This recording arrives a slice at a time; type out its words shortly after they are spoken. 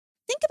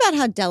think about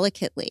how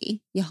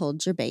delicately you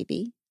hold your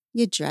baby,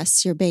 you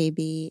dress your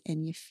baby,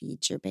 and you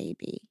feed your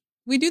baby.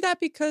 We do that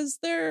because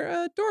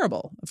they're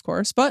adorable, of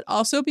course, but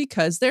also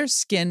because their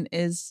skin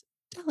is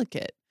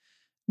delicate.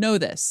 Know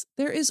this,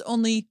 there is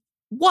only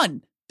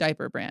one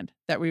diaper brand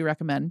that we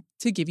recommend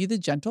to give you the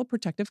gentle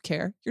protective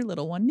care your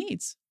little one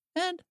needs.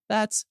 And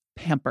that's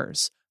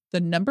Pampers,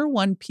 the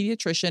 #1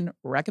 pediatrician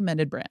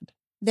recommended brand.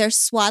 Their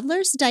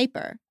Swaddler's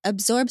diaper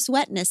absorbs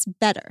wetness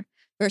better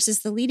versus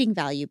the leading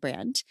value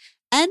brand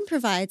and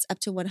provides up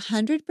to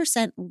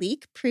 100%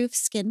 leak-proof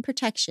skin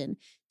protection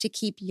to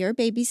keep your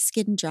baby's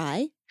skin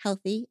dry,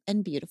 healthy,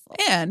 and beautiful.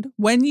 And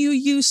when you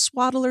use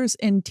Swaddlers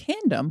in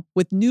tandem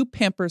with new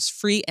Pampers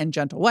Free and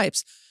Gentle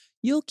wipes,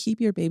 you'll keep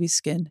your baby's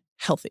skin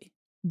healthy.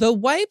 The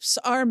wipes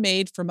are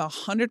made from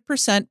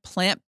 100%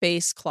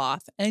 plant-based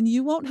cloth, and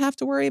you won't have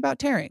to worry about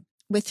tearing.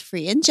 With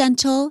Free and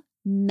Gentle,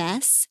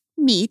 mess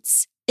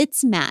meets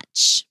its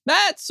match.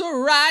 That's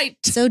right.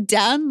 So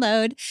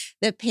download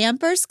the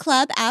Pampers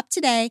Club app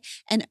today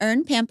and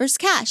earn Pampers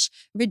Cash.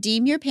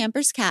 Redeem your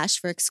Pampers Cash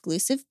for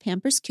exclusive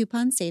Pampers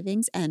coupon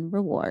savings and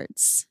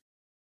rewards.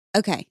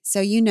 Okay,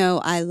 so you know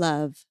I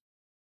love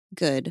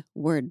good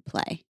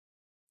wordplay.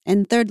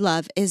 And Third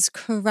Love is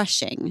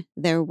crushing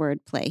their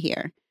wordplay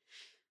here.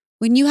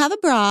 When you have a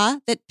bra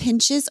that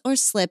pinches or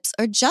slips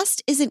or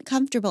just isn't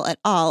comfortable at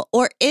all,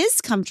 or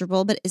is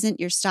comfortable but isn't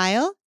your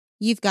style,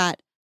 you've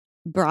got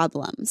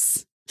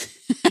Broblums.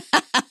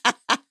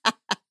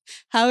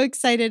 How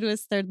excited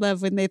was Third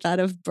Love when they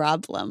thought of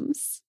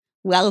Broblums?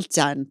 Well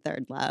done,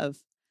 Third Love.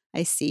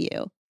 I see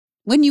you.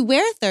 When you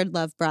wear Third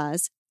Love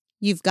bras,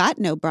 you've got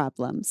no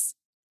problems.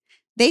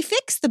 They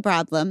fix the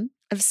problem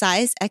of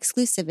size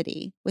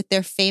exclusivity with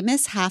their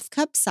famous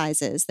half-cup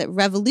sizes that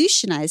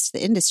revolutionized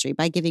the industry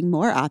by giving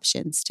more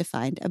options to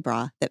find a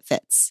bra that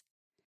fits.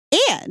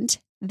 And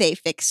they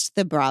fixed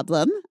the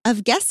problem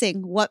of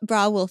guessing what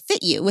bra will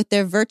fit you with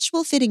their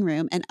virtual fitting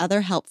room and other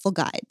helpful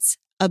guides.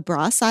 A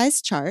bra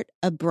size chart,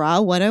 a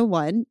Bra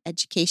 101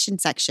 education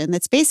section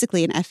that's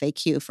basically an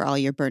FAQ for all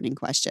your burning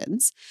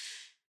questions,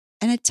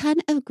 and a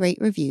ton of great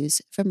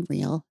reviews from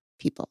real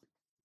people.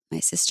 My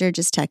sister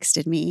just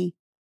texted me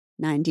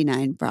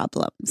 99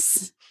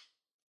 problems,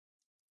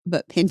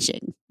 but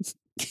pinching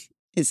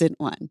isn't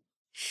one.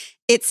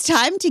 It's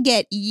time to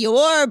get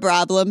your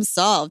problem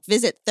solved.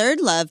 Visit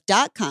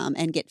thirdlove.com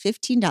and get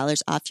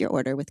 $15 off your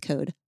order with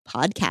code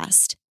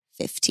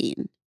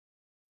PODCAST15.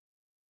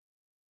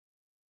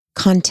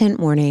 Content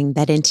warning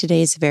that in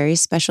today's very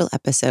special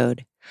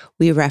episode,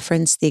 we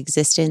reference the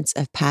existence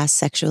of past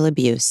sexual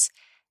abuse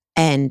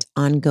and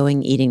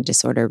ongoing eating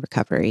disorder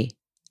recovery.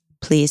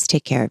 Please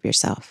take care of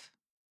yourself.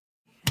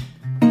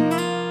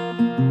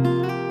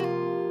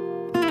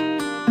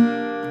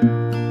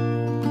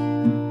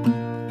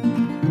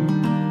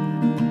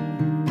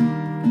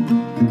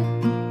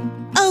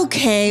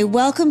 Okay,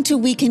 welcome to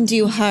We Can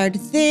Do Hard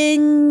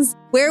Things.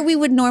 Where we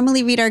would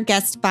normally read our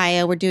guest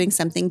bio, we're doing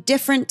something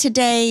different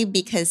today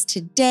because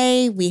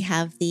today we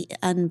have the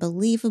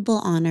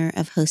unbelievable honor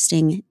of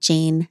hosting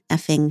Jane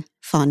effing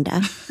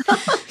Fonda,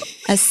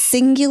 a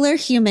singular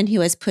human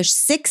who has pushed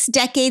 6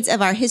 decades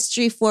of our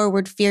history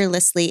forward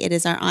fearlessly. It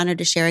is our honor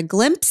to share a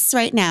glimpse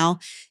right now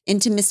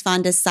into Miss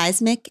Fonda's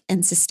seismic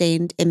and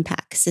sustained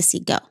impact.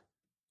 Sissy, go.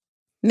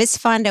 Ms.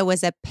 Fonda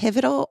was a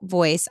pivotal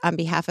voice on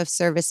behalf of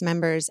service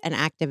members and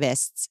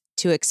activists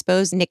to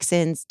expose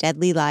Nixon's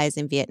deadly lies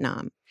in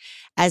Vietnam.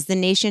 As the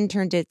nation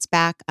turned its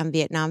back on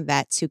Vietnam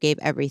vets who gave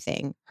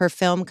everything, her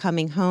film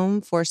Coming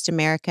Home forced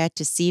America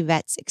to see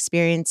vets'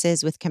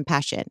 experiences with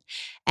compassion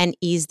and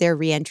ease their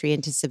reentry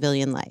into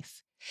civilian life.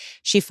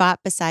 She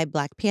fought beside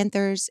Black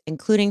Panthers,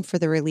 including for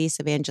the release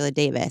of Angela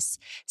Davis,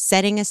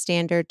 setting a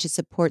standard to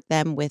support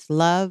them with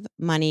love,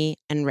 money,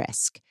 and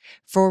risk,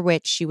 for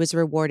which she was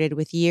rewarded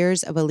with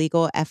years of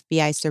illegal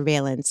FBI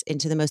surveillance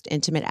into the most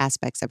intimate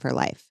aspects of her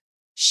life.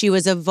 She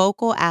was a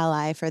vocal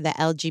ally for the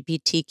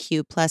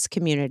LGBTQ plus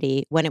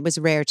community when it was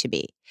rare to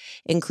be,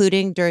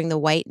 including during the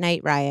White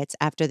Night riots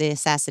after the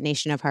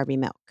assassination of Harvey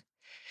Milk.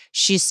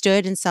 She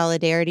stood in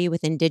solidarity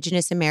with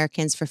Indigenous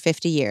Americans for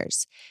 50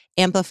 years,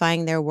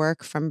 amplifying their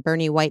work from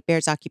Bernie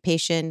Whitebear's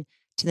occupation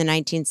to the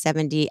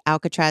 1970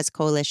 Alcatraz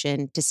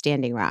Coalition to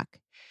Standing Rock.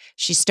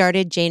 She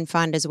started Jane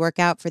Fonda's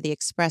Workout for the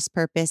express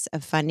purpose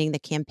of funding the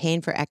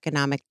Campaign for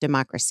Economic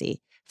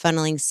Democracy,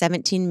 funneling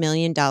 $17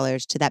 million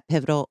to that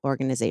pivotal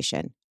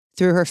organization.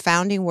 Through her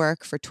founding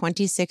work for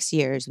 26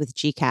 years with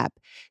GCAP,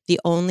 the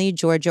only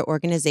Georgia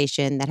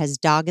organization that has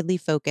doggedly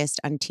focused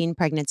on teen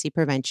pregnancy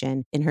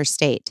prevention in her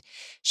state,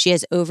 she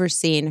has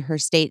overseen her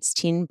state's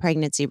teen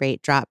pregnancy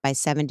rate drop by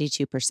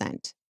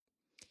 72%.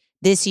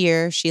 This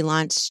year, she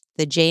launched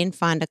the Jane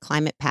Fonda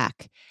Climate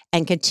PAC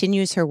and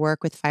continues her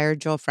work with Fire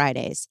Drill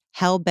Fridays,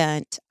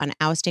 hell-bent on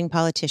ousting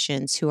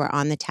politicians who are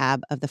on the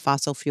tab of the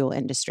fossil fuel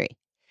industry.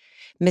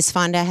 Ms.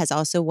 Fonda has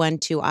also won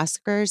 2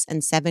 Oscars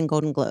and 7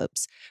 Golden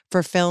Globes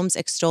for films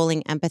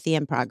extolling empathy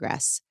and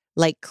progress,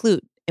 like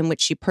Klute, in which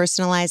she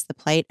personalized the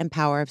plight and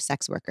power of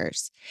sex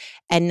workers,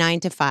 and 9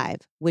 to 5,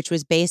 which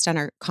was based on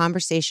her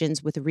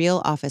conversations with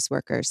real office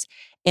workers,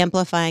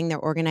 amplifying their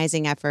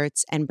organizing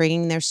efforts and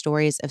bringing their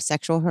stories of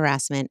sexual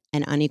harassment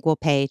and unequal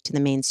pay to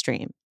the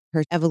mainstream.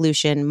 Her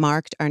evolution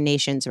marked our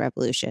nation's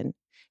revolution.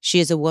 She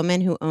is a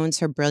woman who owns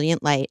her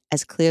brilliant light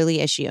as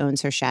clearly as she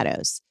owns her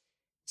shadows.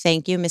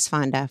 Thank you, Miss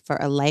Fonda, for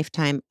a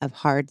lifetime of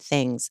hard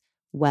things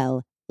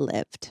well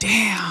lived.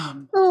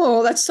 Damn.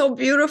 Oh, that's so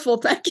beautiful.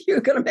 Thank you.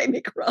 You're going to make me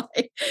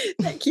cry.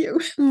 Thank you.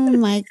 Oh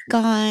my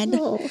God.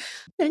 Oh,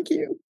 thank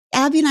you.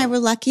 Abby and I were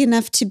lucky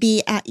enough to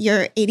be at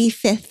your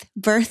 85th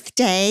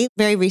birthday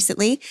very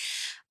recently.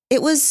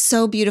 It was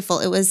so beautiful.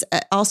 It was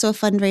also a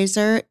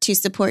fundraiser to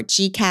support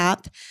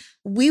GCAP.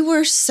 We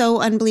were so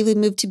unbelievably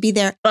moved to be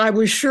there. I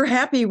was sure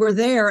happy you were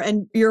there.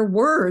 And your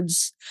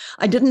words,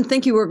 I didn't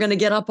think you were going to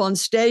get up on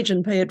stage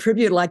and pay a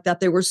tribute like that.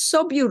 They were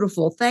so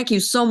beautiful. Thank you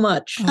so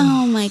much.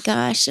 Oh my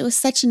gosh, it was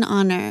such an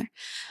honor.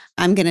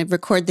 I'm going to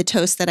record the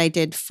toast that I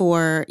did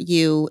for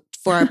you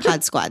for our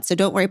Pod Squad. So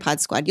don't worry, Pod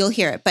Squad, you'll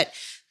hear it. But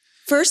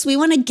first, we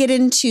want to get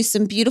into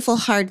some beautiful,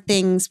 hard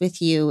things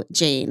with you,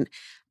 Jane.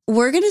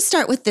 We're going to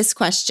start with this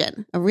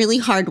question, a really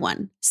hard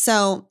one.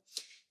 So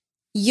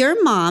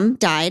your mom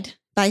died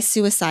by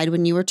suicide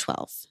when you were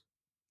 12.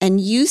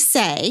 And you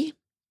say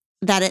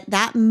that at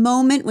that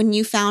moment when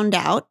you found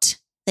out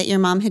that your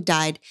mom had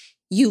died,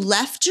 you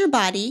left your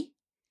body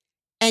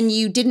and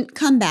you didn't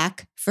come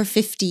back for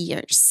 50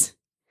 years.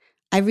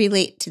 I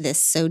relate to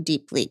this so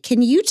deeply.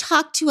 Can you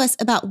talk to us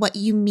about what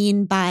you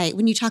mean by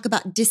when you talk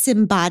about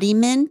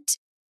disembodiment?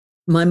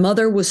 My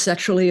mother was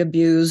sexually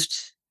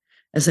abused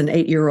as an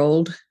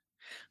 8-year-old.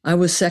 I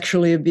was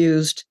sexually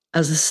abused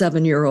as a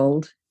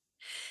 7-year-old.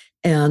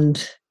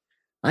 And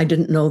I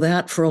didn't know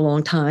that for a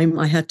long time.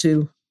 I had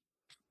to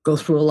go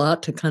through a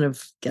lot to kind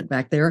of get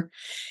back there.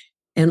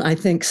 And I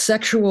think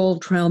sexual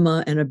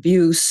trauma and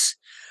abuse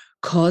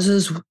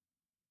causes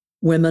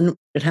women,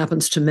 it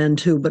happens to men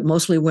too, but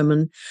mostly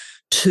women,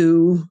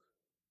 to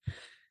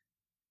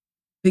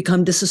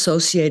become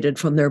disassociated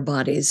from their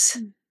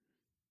bodies.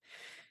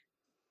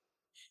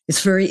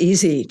 It's very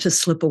easy to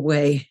slip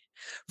away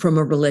from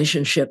a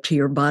relationship to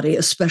your body,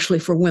 especially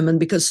for women,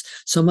 because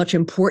so much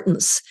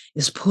importance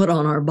is put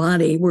on our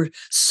body. We're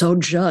so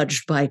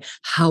judged by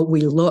how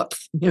we look,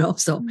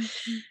 so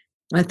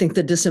I think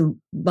the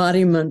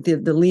disembodiment,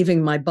 the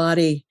leaving my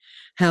body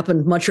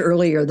happened much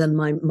earlier than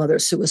my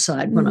mother's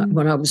suicide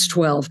when I was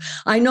 12.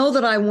 I know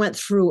that I went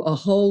through a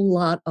whole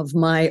lot of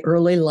my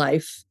early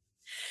life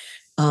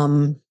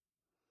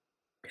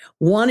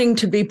wanting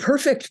to be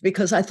perfect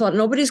because I thought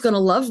nobody's going to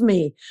love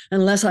me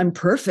unless I'm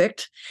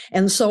perfect.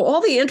 And so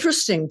all the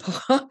interesting,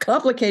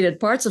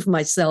 complicated parts of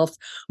myself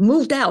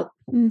moved out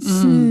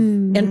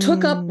and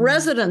took up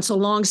residence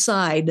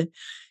alongside. It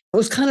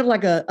was kind of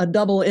like a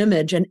double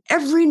image. And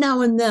every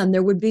now and then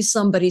there would be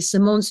somebody,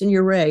 Simone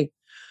Signoret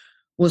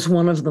was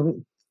one of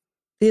them.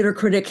 Theater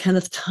critic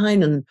Kenneth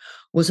Tynan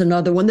was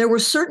another one. There were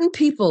certain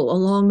people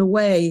along the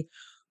way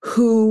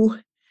who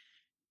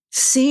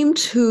seemed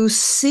to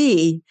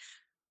see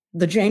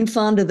the Jane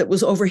Fonda that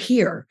was over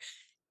here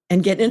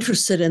and get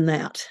interested in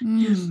that.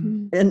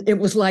 And it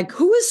was like,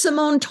 who is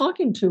Simone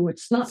talking to?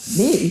 It's not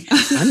me.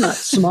 I'm not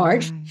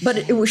smart. But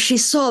it was, she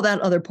saw that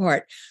other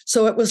part.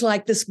 So it was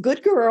like this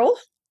good girl,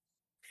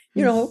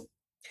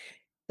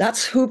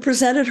 that's who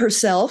presented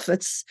herself.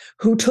 It's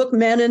who took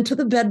men into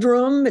the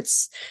bedroom.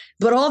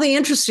 But all the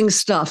interesting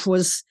stuff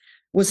was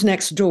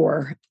next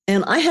door.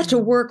 And I had to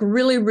work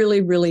really,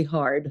 really, really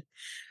hard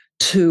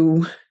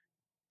to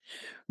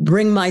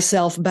bring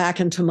myself back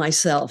into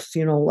myself,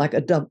 like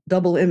a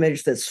double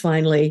image that's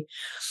finally,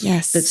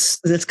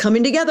 that's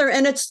coming together.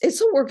 And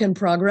it's a work in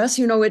progress.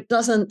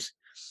 It's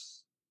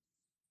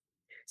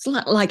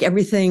not like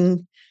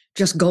everything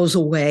just goes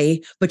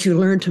away, but you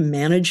learn to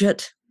manage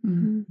it.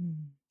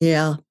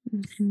 Yeah.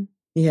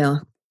 Yeah.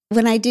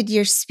 When I did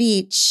your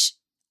speech,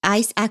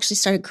 I actually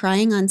started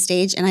crying on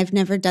stage, and I've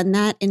never done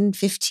that in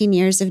 15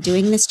 years of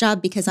doing this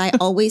job because I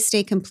always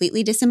stay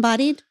completely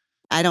disembodied.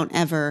 I don't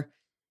ever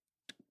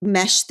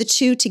mesh the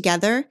two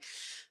together,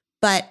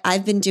 but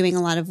I've been doing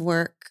a lot of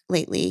work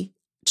lately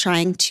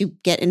trying to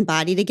get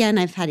embodied again.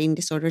 I've had eating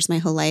disorders my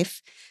whole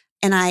life,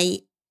 and I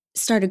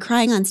started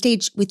crying on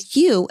stage with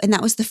you, and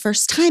that was the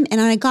first time.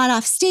 And when I got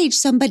off stage,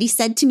 somebody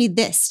said to me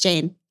this,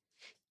 Jane,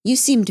 you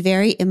seemed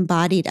very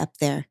embodied up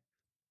there.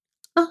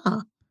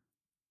 And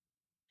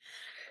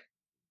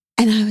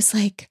I was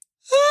like,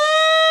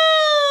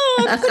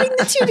 I'm putting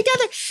the two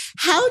together.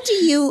 How do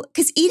you,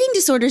 because eating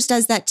disorders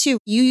does that too.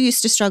 You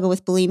used to struggle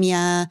with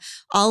bulimia,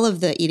 all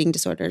of the eating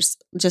disorders,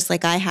 just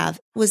like I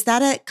have. Was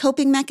that a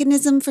coping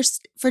mechanism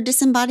for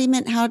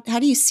disembodiment? How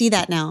do you see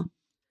that now?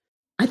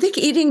 I think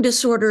eating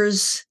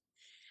disorders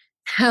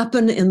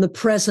happen in the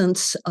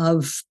presence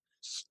of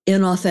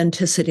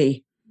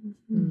inauthenticity.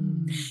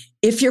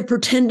 If you're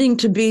pretending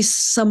to be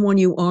someone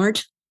you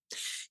aren't,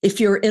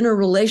 if you're in a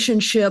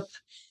relationship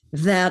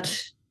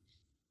that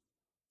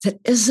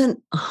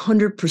isn't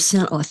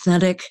 100%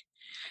 authentic,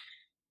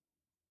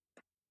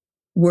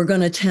 we're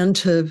going to tend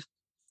to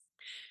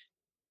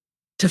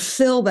to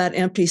fill that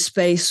empty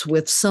space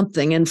with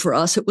something. And for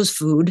us, it was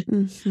food.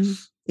 Mm-hmm.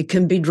 It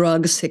can be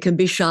drugs. It can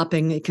be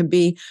shopping. It can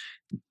be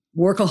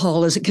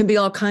workaholism. It can be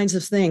all kinds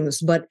of things.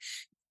 But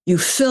you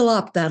fill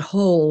up that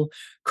hole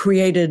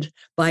created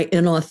by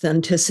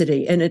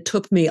inauthenticity. And it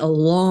took me a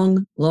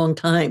long, long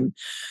time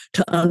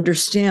to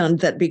understand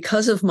that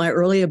because of my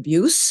early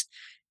abuse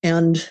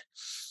and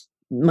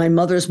my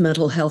mother's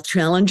mental health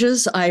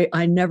challenges,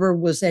 I never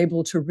was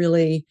able to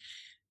really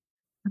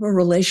have a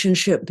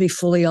relationship be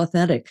fully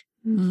authentic.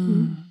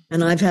 Mm-hmm.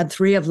 And I've had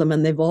 3 of them,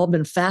 and they've all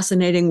been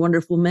fascinating,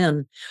 wonderful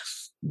men.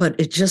 But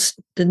it just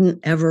didn't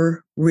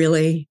ever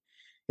really,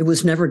 it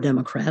was never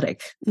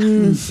democratic.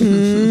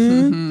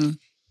 Mm-hmm.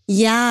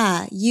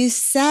 Yeah, you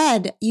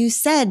said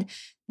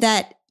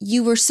that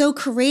you were so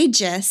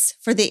courageous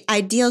for the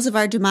ideals of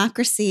our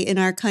democracy in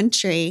our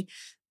country,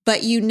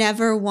 but you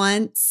never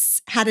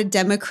once had a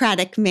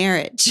democratic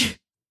marriage.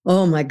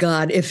 Oh my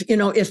God.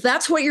 If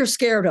that's what you're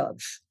scared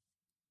of,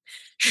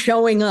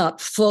 showing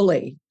up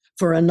fully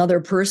for another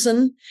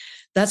person,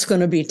 that's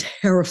going to be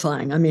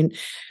terrifying. I mean,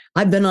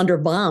 I've been under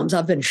bombs,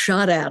 I've been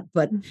shot at,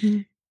 but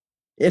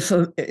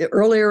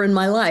earlier in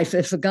my life,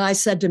 if a guy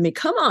said to me,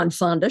 "Come on,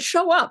 Fonda,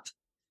 show up.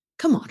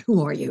 Come on,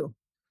 who are you?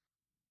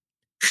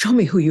 Show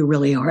me who you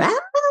really are."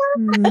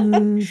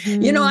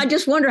 Mm-hmm. I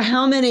just wonder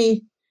how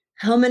many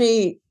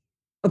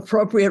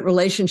appropriate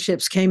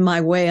relationships came my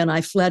way, and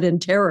I fled in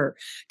terror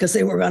because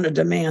they were going to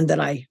demand that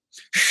I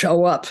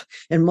show up.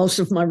 And most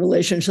of my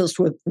relationships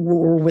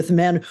were with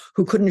men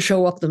who couldn't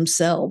show up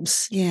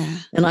themselves. Yeah.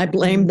 And I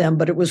blamed them,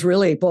 but it was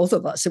really both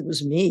of us. It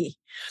was me.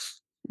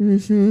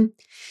 Mm-hmm.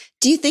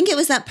 Do you think it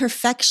was that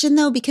perfection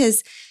though?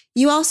 Because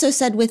you also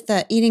said with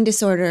the eating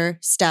disorder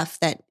stuff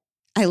that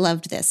I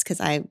loved this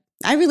because I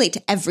relate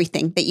to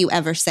everything that you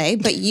ever say,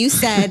 but you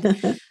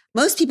said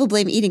most people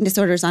blame eating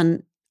disorders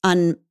on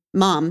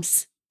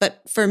moms.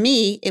 But for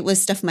me, it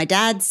was stuff my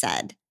dad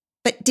said.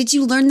 But did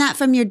you learn that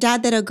from your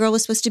dad that a girl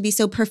was supposed to be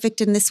so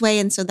perfect in this way?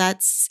 And so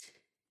that's...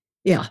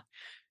 Yeah.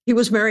 He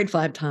was married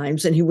 5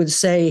 times, and he would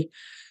say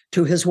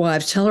to his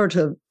wives, tell her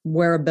to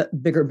wear a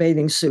bigger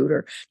bathing suit,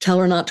 or tell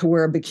her not to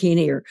wear a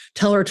bikini, or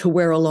tell her to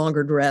wear a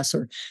longer dress,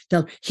 or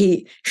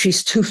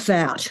she's too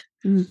fat.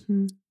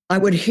 Mm-hmm. I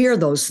would hear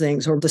those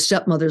things, or the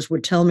stepmothers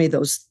would tell me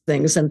those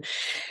things. And,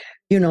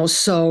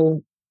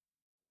 so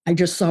I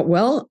just thought,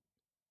 well,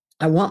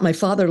 I want my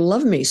father to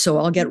love me, so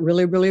I'll get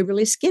really, really,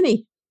 really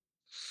skinny.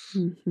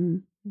 Mm-hmm.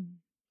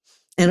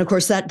 And of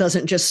course, that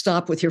doesn't just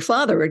stop with your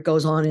father. It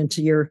goes on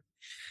into your,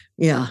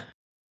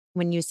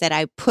 When you said,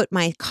 I put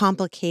my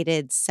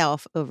complicated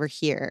self over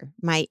here,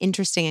 my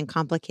interesting and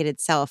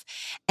complicated self.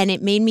 And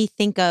it made me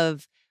think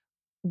of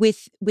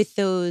with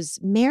those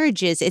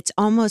marriages, it's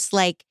almost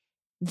like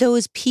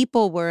those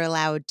people were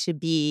allowed to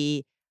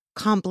be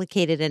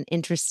complicated and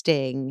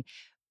interesting,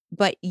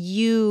 but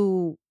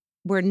you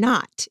were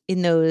not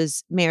in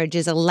those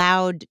marriages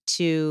allowed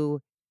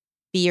to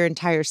be your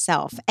entire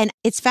self. And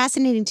it's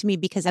fascinating to me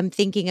because I'm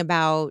thinking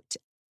about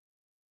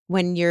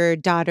when your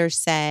daughter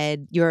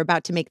said you're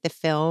about to make the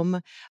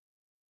film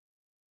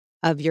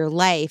of your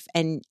life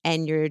and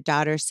your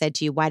daughter said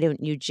to you, why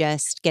don't you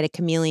just get a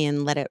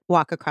chameleon, let it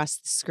walk across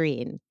the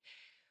screen?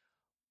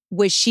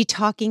 Was she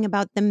talking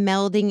about the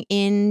melding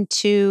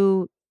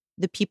into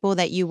the people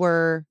that you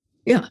were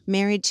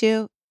married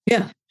to?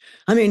 Yeah.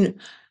 I mean,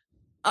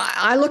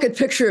 I look at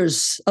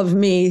pictures of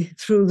me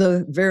through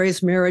the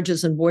various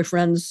marriages and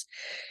boyfriends,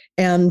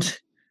 and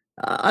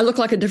I look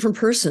like a different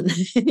person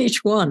in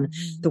each one.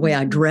 The way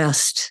I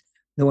dressed,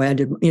 the way I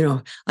did,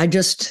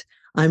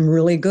 I'm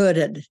really good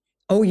at,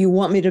 you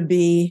want me to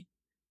be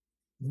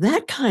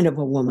that kind of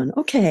a woman?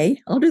 Okay,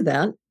 I'll do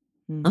that.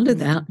 Mm-hmm. I'll do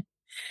that.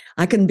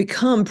 I can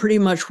become pretty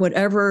much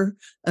whatever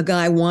a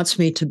guy wants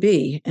me to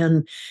be.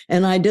 And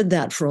I did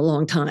that for a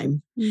long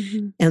time.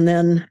 Mm-hmm. And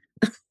then,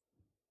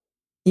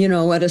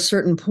 at a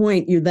certain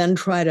point, you then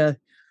try to,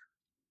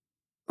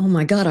 oh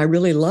my God, I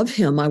really love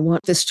him. I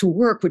want this to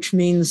work, which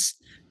means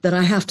that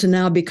I have to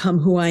now become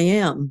who I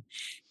am.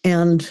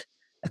 And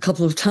a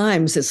couple of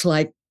times it's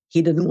like,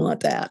 he didn't want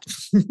that.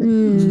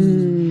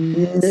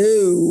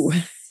 No.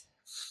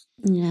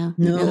 Yeah, no.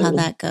 You know how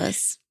that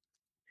goes.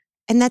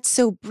 And that's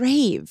so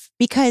brave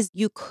because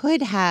you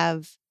could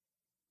have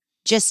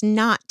just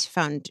not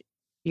found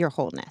your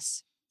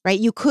wholeness, right?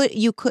 You could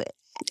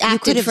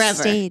have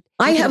forever. Stayed.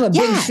 I have a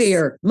big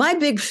fear. My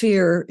big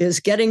fear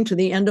is getting to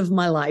the end of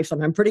my life,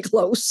 and I'm pretty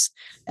close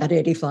at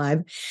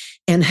 85,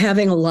 and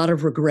having a lot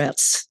of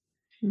regrets.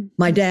 Mm-hmm.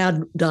 My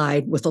dad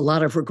died with a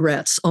lot of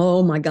regrets.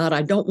 Oh my God,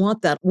 I don't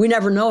want that. We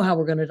never know how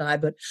we're going to die,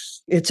 but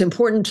it's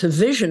important to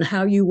vision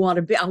how you want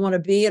to be. I want to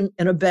be in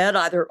a bed,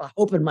 either I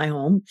hope in my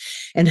home,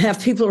 and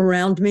have people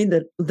around me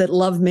that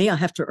love me. I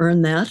have to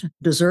earn that,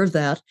 deserve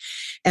that.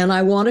 And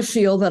I want to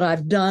feel that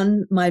I've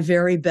done my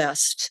very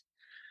best.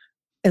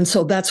 And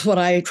so that's what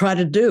I try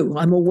to do.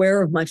 I'm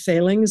aware of my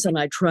failings, and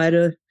I try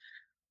to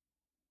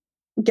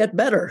get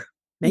better,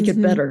 make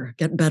it better,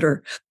 get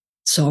better.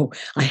 So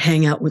I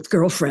hang out with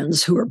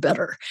girlfriends who are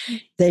better.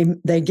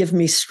 They give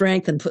me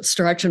strength and put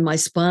starch in my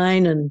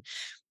spine and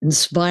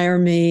inspire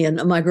me.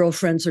 And my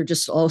girlfriends are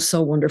just all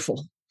so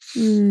wonderful.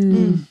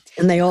 Mm.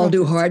 And they all do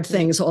Girlfriends are hard great.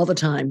 things all the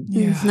time.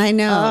 Yeah. I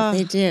know, Oh.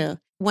 they do.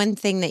 One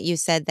thing that you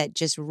said that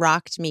just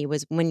rocked me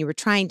was when you were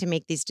trying to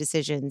make these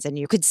decisions and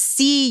you could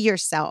see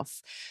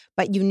yourself,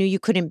 but you knew you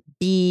couldn't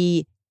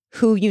be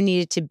who you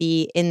needed to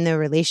be in the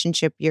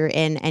relationship you're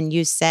in. And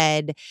you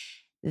said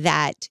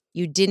that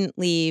you didn't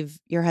leave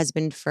your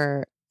husband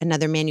for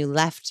another man. You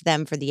left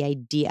them for the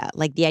idea,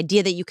 like the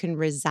idea that you can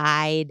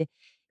reside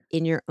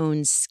in your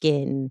own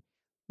skin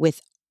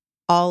with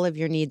all of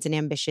your needs and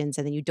ambitions,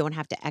 and then you don't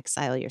have to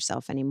exile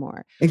yourself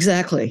anymore.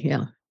 Exactly.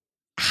 Yeah.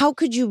 How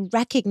could you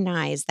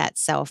recognize that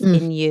self Mm.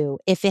 in you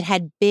if it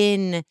had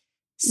been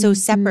so Mhm.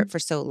 separate for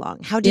so long?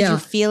 How did Yeah. you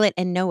feel it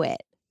and know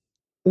it?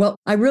 Well,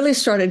 I really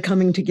started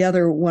coming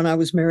together when I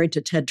was married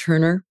to Ted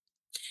Turner.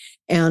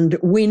 And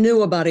we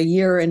knew about a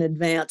year in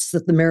advance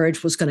that the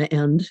marriage was going to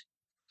end.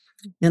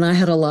 And I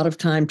had a lot of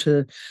time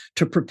to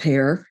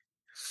prepare.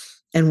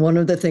 And one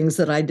of the things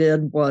that I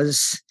did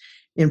was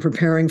in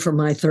preparing for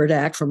my third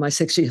act, for my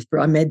 60th,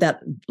 I made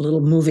that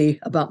little movie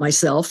about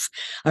myself.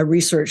 I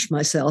researched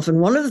myself. And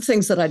one of the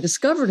things that I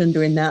discovered in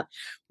doing that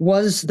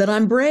was that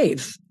I'm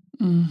brave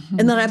Mhm.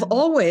 and that I've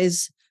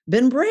always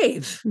been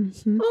brave.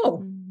 Mhm.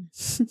 Oh,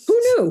 who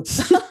knew?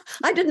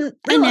 I didn't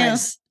I knew.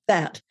 realize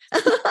that.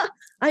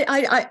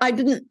 I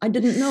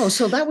didn't know.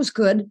 So that was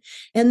good.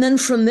 And then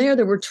from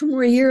there were 2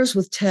 more years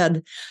with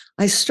Ted.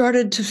 I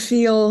started to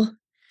feel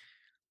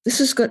this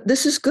is good.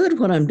 This is good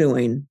what I'm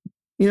doing.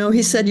 You know,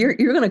 he said, you're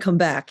going to come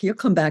back. You'll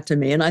come back to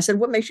me. And I said,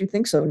 what makes you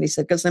think so? And he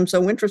said, because I'm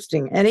so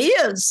interesting. And he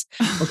is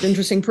the most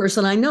interesting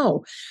person I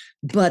know.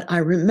 But I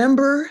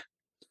remember,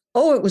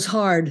 it was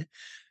hard.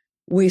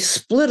 We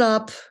split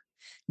up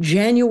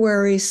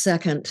January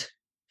 2nd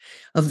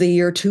of the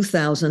year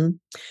 2000.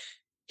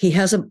 He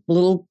has a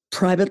little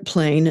private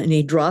plane and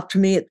he dropped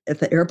me at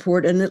the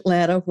airport in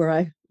Atlanta where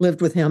I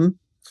lived with him.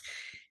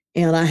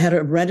 And I had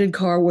a rented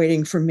car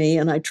waiting for me.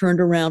 And I turned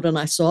around and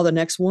I saw the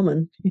next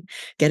woman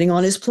getting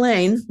on his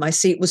plane. My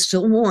seat was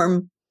still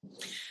warm.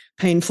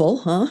 Painful,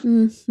 huh?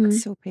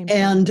 Mhm. So painful.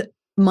 And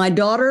my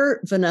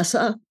daughter,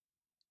 Vanessa,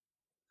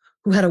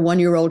 who had a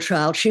 1-year-old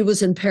child, she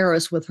was in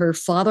Paris with her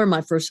father,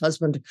 my first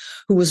husband,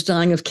 who was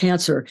dying of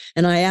cancer.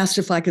 And I asked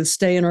if I could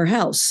stay in her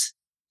house.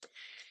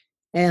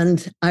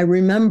 And I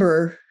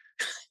remember,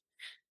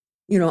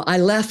 I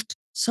left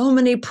so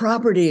many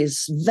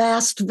properties,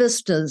 vast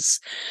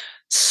vistas,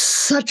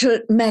 such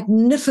a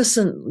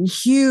magnificent,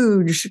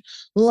 huge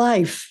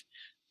life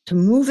to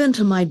move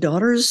into my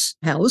daughter's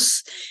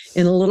house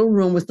in a little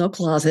room with no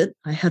closet.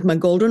 I had my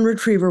golden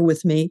retriever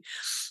with me,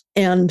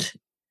 and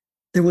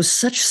there was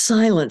such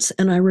silence.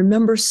 And I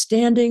remember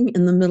standing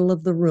in the middle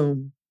of the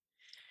room,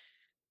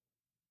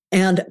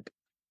 and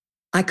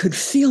I could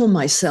feel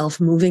myself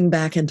moving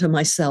back into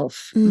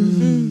myself.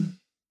 Mhm.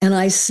 And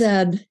I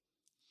said,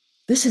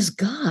 this is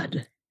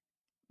God.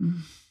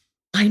 Mm.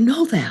 I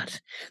know that.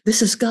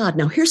 This is God.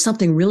 Now, here's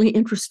something really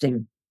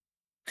interesting.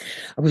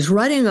 I was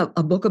writing a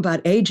book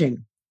about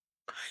aging,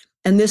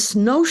 and this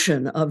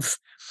notion of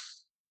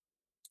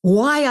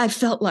why I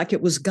felt like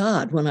it was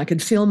God when I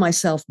could feel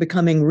myself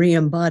becoming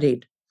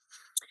re-embodied.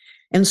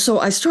 And so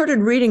I started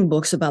reading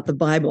books about the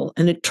Bible,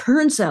 and it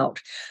turns out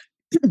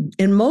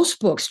in most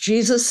books,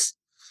 Jesus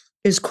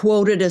is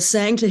quoted as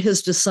saying to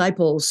his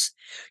disciples,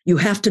 you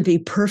have to be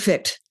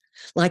perfect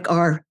like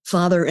our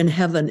Father in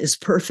heaven is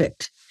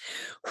perfect,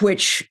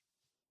 which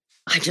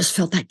I just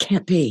felt that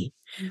can't be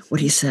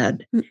what he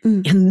said.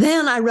 Mm-mm. And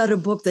then I read a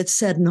book that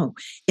said, no,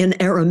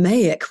 in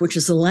Aramaic, which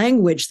is the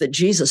language that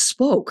Jesus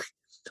spoke,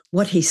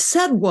 what he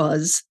said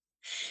was,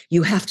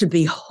 you have to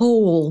be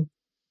whole,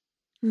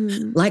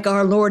 Mm. like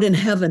our Lord in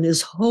heaven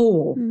is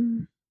whole.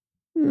 Mm.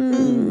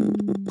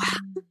 Mm.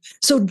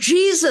 So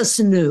Jesus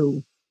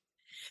knew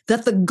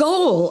that the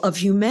goal of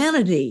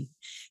humanity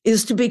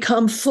is to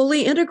become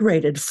fully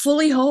integrated,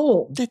 fully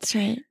whole. That's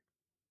right.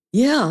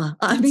 Yeah.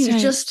 I That's mean,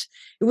 right.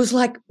 it was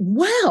like,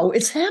 wow,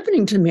 it's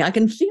happening to me. I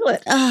can feel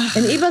it. Ah.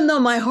 And even though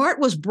my heart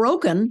was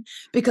broken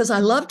because I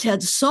loved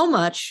Ted so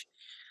much,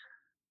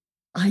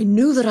 I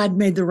knew that I'd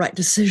made the right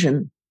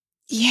decision.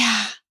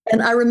 Yeah.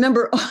 And I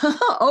remember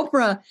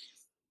Oprah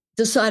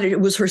decided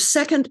it was her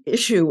second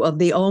issue of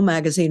the O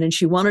magazine, and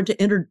she wanted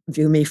to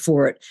interview me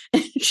for it.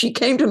 And she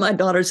came to my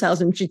daughter's house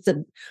and she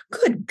said,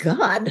 good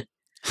God.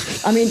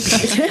 I mean,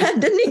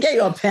 didn't he get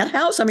you a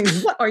penthouse? I mean,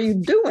 what are you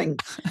doing?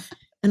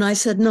 And I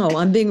said, no,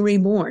 I'm being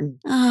reborn.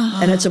 Oh.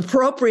 And it's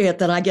appropriate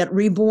that I get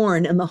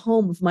reborn in the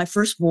home of my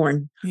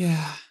firstborn.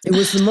 Yeah. It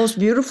was the most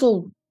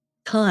beautiful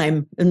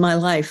time in my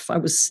life. I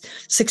was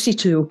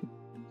 62.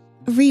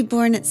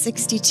 Reborn at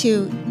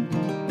 62.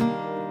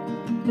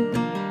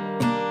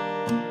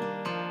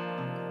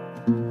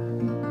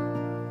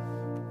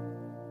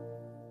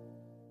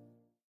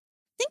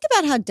 Think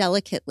about how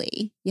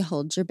delicately you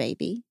hold your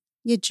baby,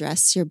 you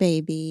dress your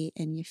baby,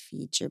 and you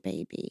feed your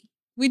baby.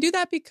 We do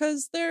that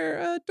because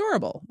they're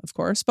adorable, of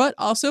course, but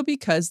also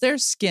because their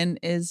skin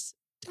is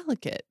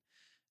delicate.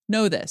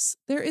 Know this,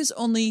 there is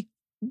only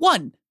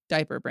one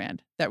diaper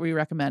brand that we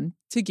recommend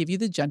to give you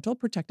the gentle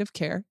protective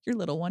care your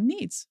little one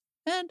needs.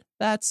 and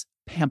that's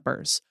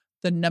Pampers,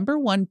 the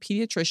 #1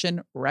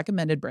 pediatrician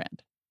recommended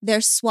brand.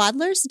 Their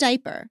Swaddler's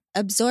diaper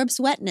absorbs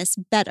wetness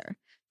better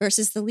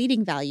versus the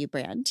leading value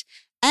brand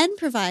and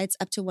provides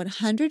up to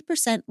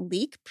 100%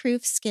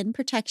 leak-proof skin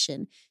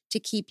protection to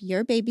keep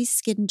your baby's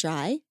skin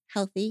dry,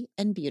 healthy,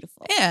 and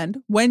beautiful.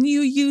 And when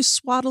you use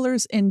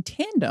Swaddlers in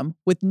tandem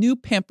with new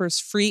Pampers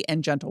Free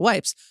and Gentle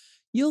wipes,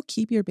 you'll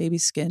keep your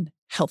baby's skin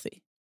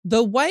healthy.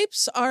 The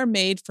wipes are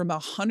made from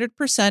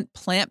 100%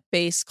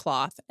 plant-based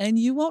cloth, and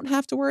you won't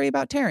have to worry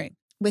about tearing.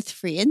 With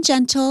Free and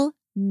Gentle,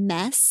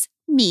 mess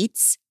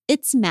meets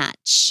its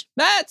match.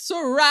 That's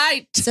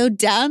right. So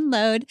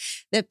download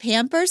the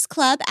Pampers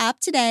Club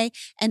app today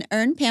and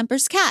earn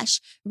Pampers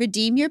Cash.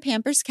 Redeem your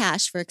Pampers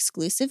Cash for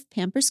exclusive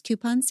Pampers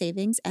coupon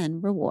savings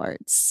and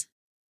rewards.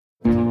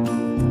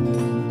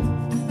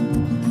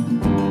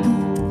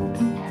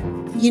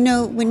 You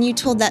know, when you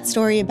told that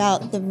story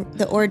about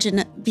the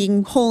origin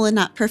being whole and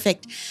not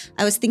perfect,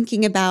 I was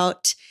thinking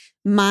about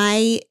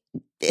my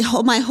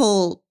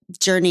whole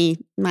journey,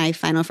 my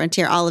final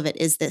frontier, all of it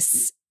is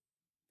this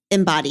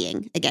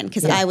embodying again,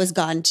 because I was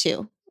gone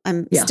too.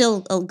 I'm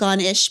still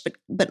gone-ish,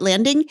 but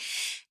landing.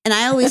 And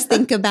I always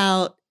think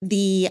about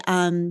the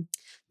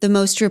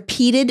most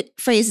repeated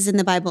phrases in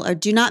the Bible are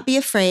 "do not be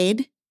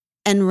afraid"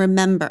 and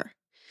 "remember."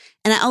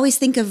 And I always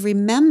think of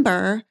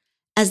remember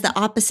as the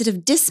opposite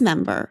of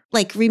dismember.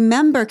 Like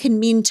remember can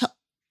mean to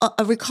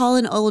recall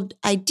an old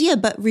idea,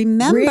 but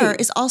remember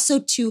is also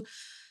to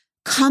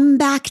come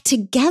back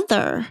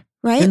together,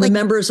 right? And like the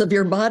members of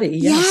your body.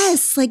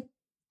 Yes, like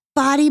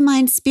body,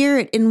 mind,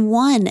 spirit in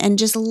one, and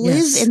just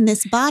live in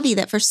this body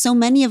that for so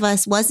many of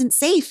us wasn't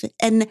safe.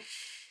 And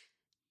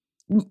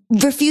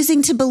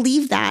refusing to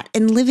believe that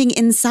and living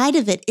inside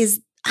of it is,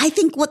 I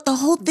think, what the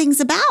whole thing's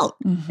about.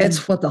 Mm-hmm.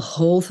 It's what the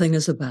whole thing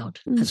is about.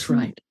 That's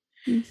right.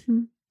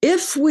 Mm-hmm.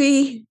 If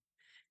we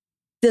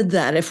did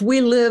that, if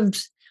we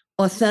lived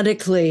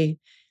authentically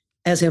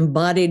as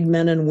embodied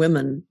men and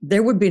women,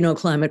 there would be no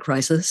climate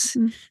crisis.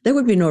 Mm-hmm. There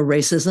would be no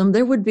racism.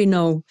 There would be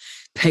no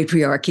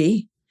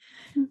patriarchy.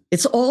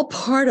 It's all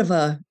part of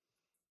a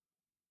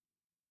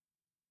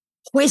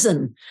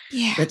poison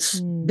that's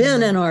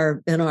been in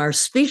our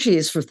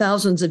species for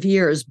thousands of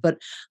years. But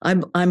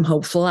I'm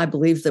hopeful. I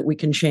believe that we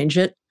can change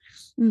it.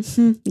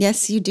 Mm-hmm.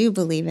 Yes, you do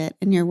believe it,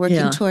 and you're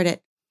working toward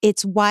it.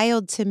 It's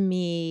wild to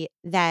me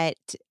that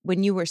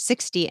when you were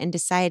 60 and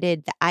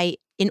decided that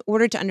in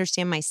order to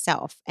understand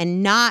myself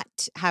and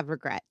not have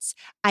regrets,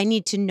 I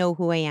need to know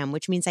who I am,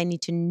 which means I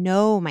need to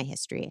know my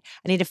history.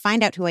 I need to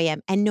find out who I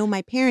am and know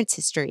my parents'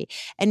 history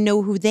and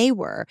know who they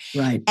were.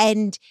 Right.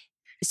 And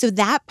so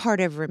that part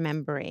of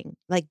remembering,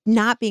 like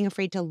not being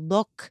afraid to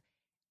look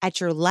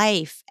at your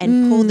life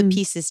and pull the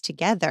pieces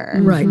together.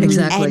 Right,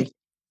 exactly.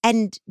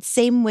 And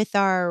same with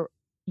our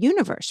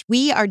universe.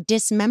 We are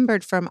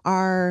dismembered from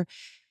our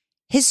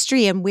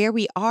history and where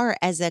we are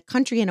as a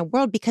country and a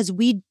world because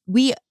we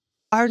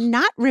are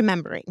not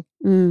remembering.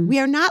 We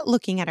are not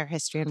looking at our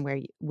history and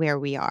where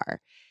we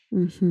are.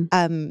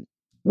 Mm-hmm.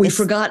 We've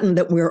forgotten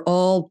that we're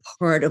all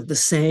part of the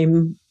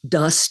same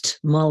dust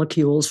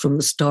molecules from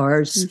the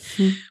stars.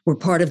 Mm-hmm. We're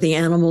part of the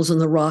animals and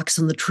the rocks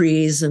and the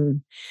trees,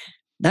 and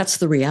that's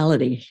the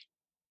reality.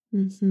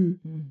 Mm-hmm.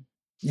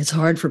 It's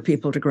hard for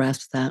people to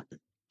grasp that.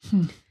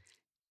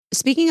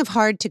 Speaking of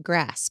hard to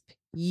grasp,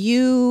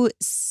 you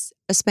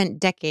spent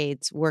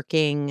decades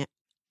working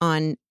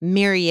on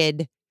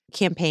myriad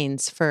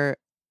campaigns for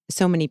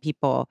so many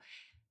people.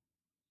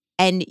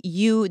 And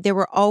there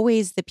were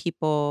always the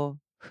people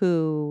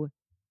who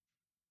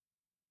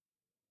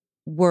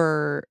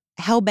were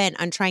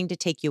hell-bent on trying to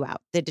take you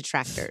out, the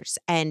detractors.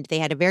 And they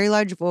had a very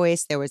large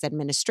voice. There was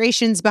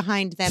administrations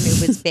behind them.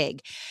 It was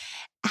big.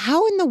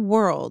 How in the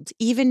world,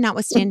 even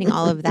notwithstanding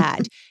all of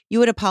that, you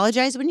would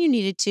apologize when you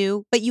needed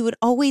to, but you would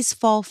always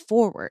fall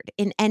forward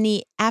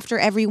after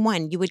every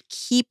one. You would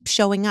keep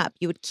showing up.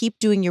 You would keep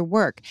doing your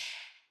work.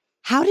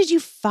 How did you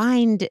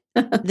find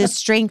the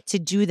strength to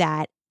do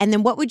that? And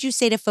then what would you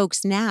say to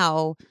folks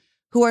now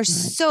who are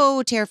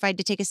so terrified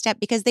to take a step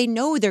because they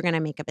know they're going to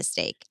make a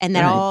mistake and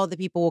that all the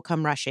people will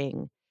come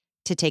rushing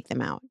to take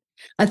them out?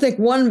 I think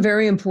one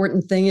very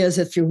important thing is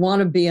if you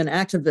want to be an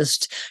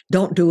activist,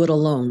 don't do it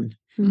alone.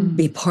 Mm-hmm.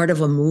 Be part of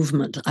a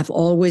movement. I've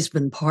always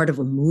been part of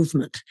a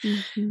movement.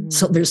 Mm-hmm.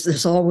 So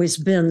there's always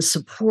been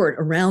support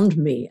around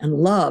me and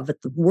love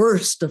at the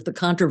worst of the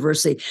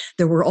controversy.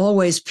 There were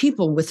always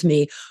people with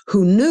me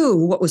who knew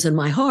what was in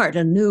my heart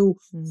and knew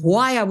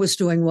why I was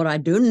doing what I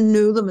do,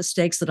 knew the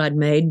mistakes that I'd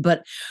made,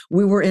 but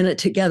we were in it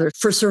together.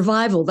 For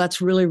survival,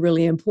 that's really,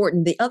 really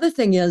important. The other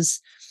thing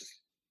is,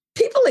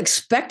 people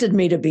expected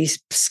me to be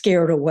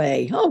scared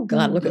away. Oh,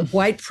 God, look at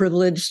white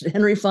privilege,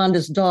 Henry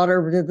Fonda's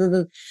daughter,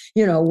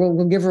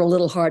 we'll give her a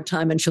little hard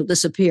time and she'll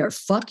disappear.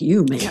 Fuck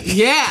you, man.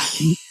 Yeah.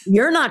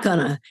 You're not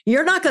gonna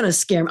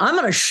scare me. I'm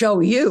going to show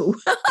you.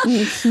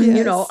 Yes.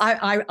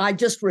 I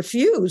just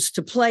refuse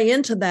to play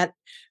into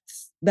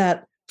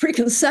that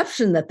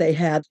preconception that they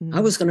had.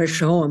 I was going to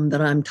show them that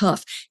I'm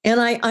tough.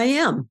 And I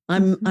am.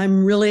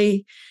 I'm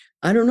really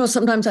I don't know.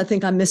 Sometimes I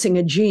think I'm missing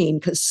a gene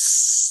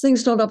because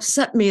things don't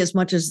upset me as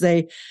much as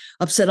they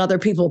upset other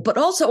people. But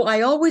also,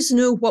 I always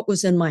knew what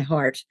was in my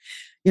heart.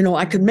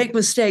 I could make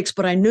mistakes,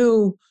 but I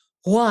knew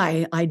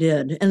why I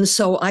did. And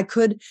so I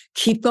could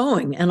keep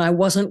going, and I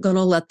wasn't going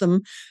to let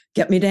them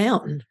get me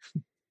down.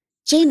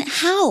 Jane,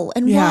 how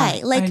and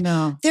why? I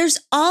know. There's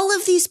all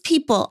of these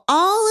people,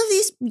 all of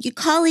these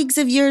colleagues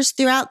of yours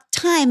throughout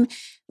time.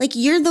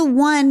 You're the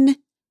one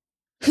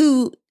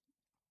who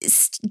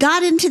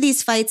got into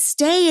these fights,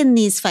 stay in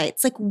these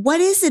fights.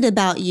 What is it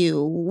about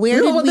you?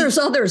 There's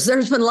others.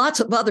 There's been lots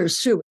of others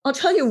too. I'll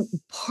tell you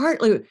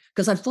partly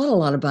because I've thought a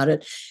lot about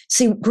it.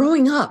 See,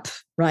 growing up,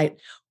 right?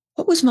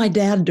 What was my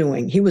dad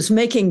doing? He was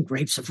making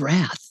Grapes of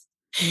Wrath.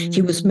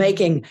 He was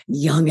making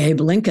Young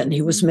Abe Lincoln.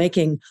 He was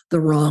making The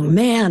Wrong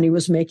Man. He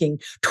was making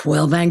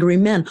 12 Angry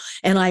Men.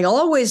 And I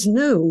always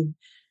knew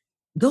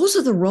those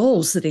are the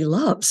roles that he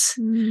loves.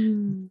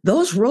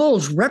 Those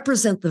roles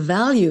represent the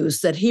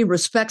values that he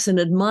respects and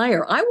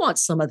admire. I want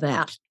some of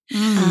that.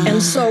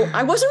 And so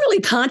I wasn't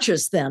really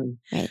conscious then,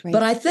 Right.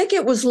 but I think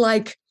it was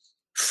like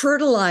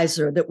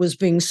fertilizer that was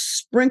being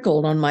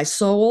sprinkled on my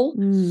soul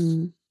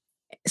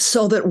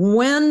so that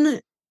when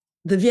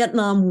the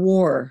Vietnam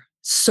War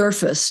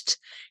surfaced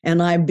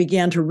and I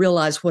began to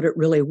realize what it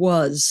really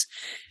was,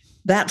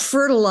 that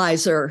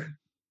fertilizer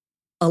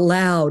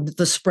allowed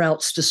the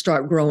sprouts to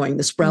start growing,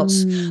 the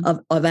sprouts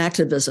of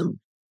activism.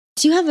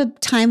 Do you have a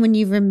time when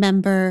you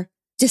remember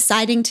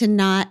deciding to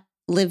not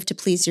live to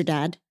please your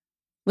dad?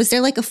 Was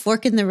there a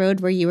fork in the road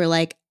where you were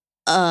like,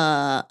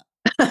 Oh.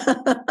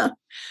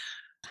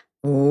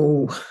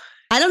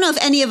 I don't know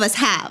if any of us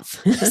have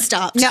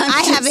stopped. No,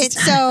 I haven't.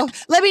 So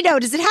let me know.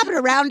 Does it happen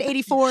around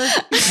 84?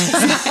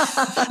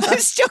 I'm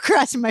still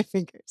crossing my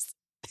fingers.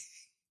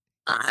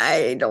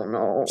 I don't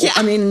know. Yeah.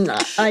 I mean,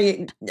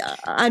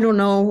 I don't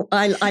know.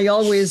 I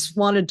always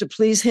wanted to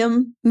please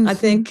him. I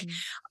think,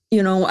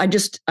 I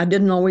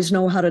didn't always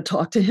know how to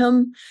talk to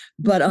him,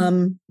 but,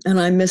 and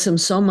I miss him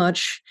so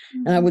much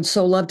and I would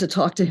so love to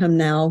talk to him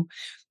now.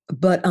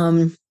 But,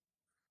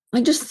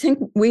 I just think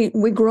we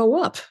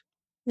grow up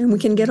and we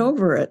can get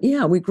over it.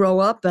 Yeah. We grow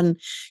up and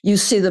you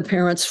see the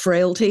parents'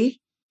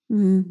 frailty.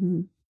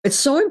 It's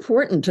so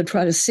important to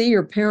try to see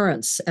your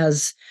parents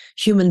as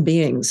human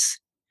beings.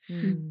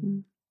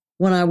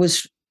 When I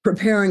was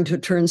preparing to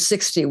turn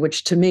 60,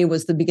 which to me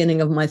was the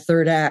beginning of my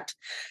third act,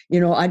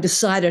 I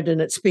decided,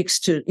 and it speaks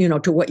to,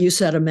 to what you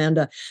said,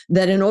 Amanda,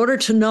 that in order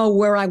to know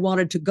where I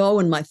wanted to go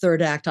in my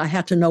third act, I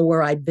had to know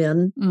where I'd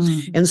been.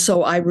 And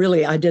so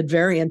I did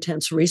very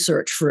intense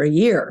research for a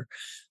year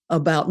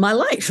about my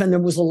life. And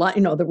there was a lot,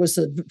 there was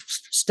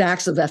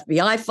stacks of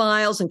FBI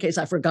files in case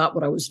I forgot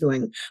what I was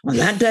doing on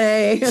that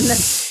day.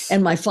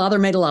 And my father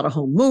made a lot of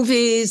home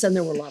movies and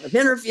there were a lot of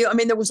interviews. I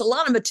mean, there was a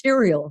lot of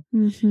material.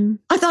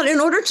 I thought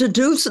in order to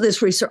do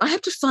this research, I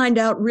have to find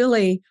out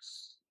really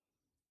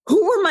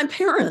who were my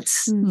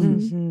parents?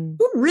 Who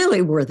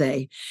really were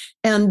they?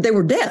 And they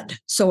were dead.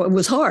 So it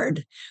was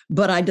hard.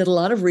 But I did a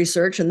lot of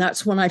research. And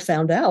that's when I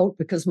found out,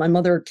 because my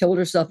mother killed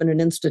herself in an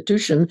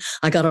institution,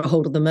 I got a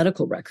hold of the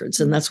medical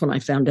records. And that's when I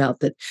found out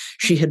that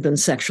she had been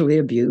sexually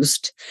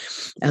abused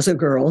as a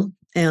girl.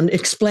 And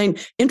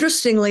explained,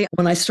 interestingly,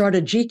 when I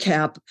started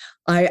GCAP,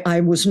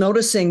 I was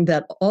noticing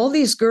that all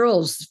these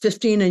girls,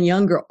 15 and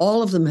younger,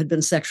 all of them had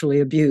been sexually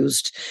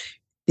abused.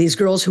 These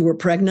girls who were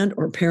pregnant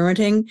or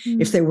parenting,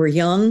 if they were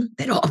young,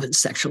 they'd all been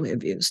sexually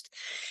abused.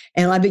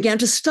 And I began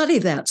to study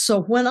that.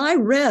 So when I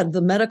read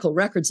the medical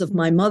records of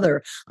my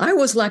mother, I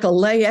was like a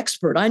lay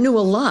expert. I knew a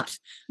lot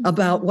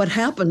about what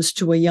happens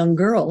to a young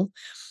girl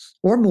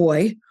or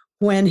boy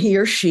when he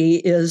or she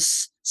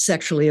is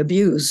sexually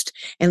abused.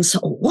 And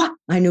so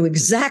I knew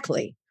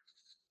exactly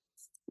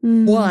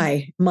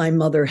why my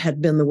mother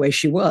had been the way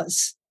she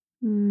was.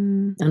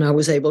 And I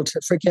was able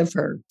to forgive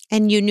her.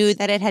 And you knew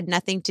that it had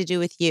nothing to do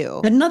with you.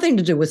 It had nothing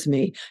to do with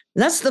me.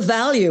 That's the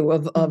value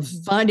of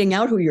finding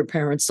out who your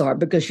parents are,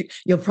 because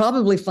you'll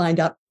probably find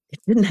out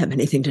it didn't have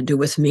anything to do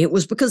with me. It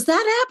was because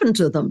that happened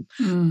to them.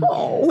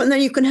 And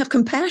then you can have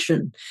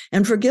compassion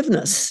and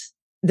forgiveness.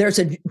 There's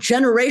a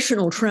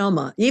generational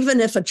trauma. Even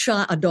if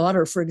a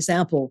daughter, for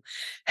example,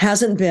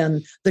 hasn't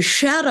been, the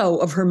shadow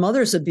of her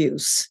mother's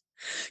abuse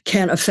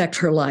can affect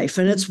her life.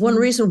 And it's one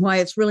reason why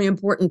it's really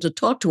important to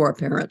talk to our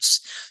parents,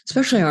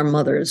 especially our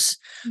mothers,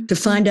 to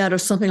find out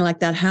if something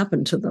like that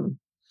happened to them.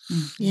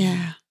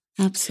 Yeah,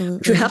 absolutely.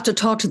 But you have to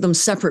talk to them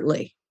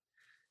separately.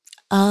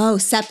 Oh,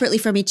 separately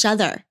from each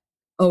other.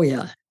 Oh,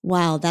 yeah.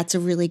 Wow, that's a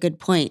really good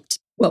point.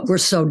 Well, we're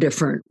so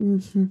different.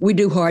 We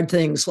do hard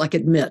things like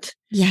admit.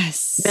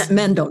 Yes.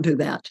 Men don't do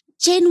that.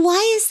 Jane,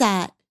 why is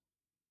that?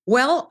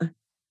 Well,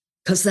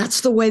 because that's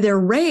the way they're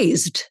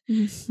raised.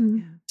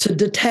 To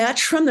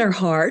detach from their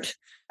heart.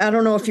 I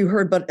don't know if you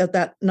heard, but at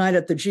that night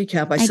at the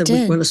GCAP, I said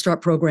we're going to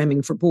start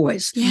programming for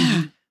boys.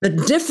 Yeah. The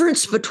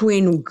difference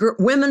between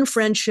women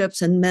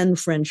friendships and men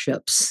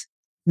friendships.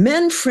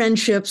 Men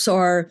friendships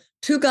are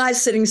two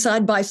guys sitting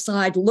side by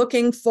side,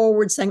 looking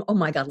forward, saying, oh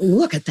my God,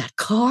 look at that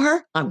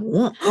car. I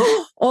want,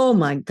 oh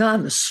my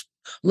God,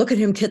 look at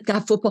him, kid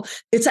got football.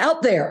 It's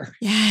out there.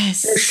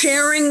 Yes. They're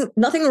sharing,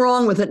 nothing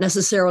wrong with it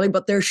necessarily,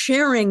 but they're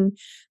sharing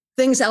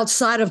things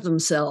outside of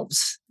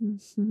themselves.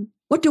 Mm-hmm.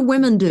 What do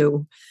women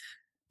do?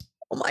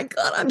 Oh my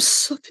God, I'm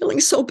feeling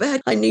so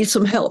bad. I need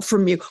some help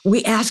from you.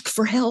 We ask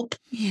for help.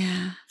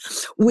 Yeah.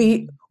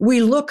 We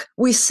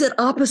sit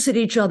opposite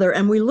each other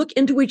and we look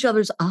into each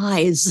other's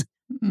eyes.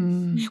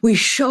 Mm. We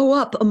show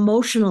up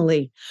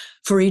emotionally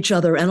for each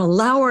other and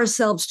allow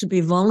ourselves to be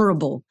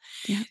vulnerable.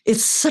 Yeah.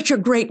 It's such a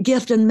great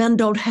gift, and men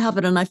don't have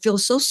it. And I feel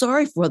so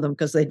sorry for them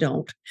because they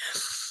don't.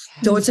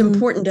 So it's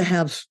important to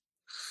have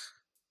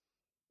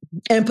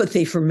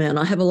empathy for men.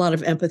 I have a lot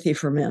of empathy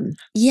for men.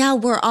 Yeah,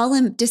 we're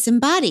all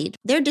disembodied.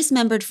 They're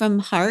dismembered from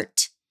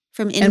heart,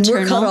 from internal. And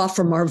we're cut off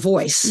from our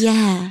voice.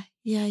 Yeah.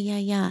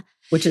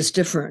 Which is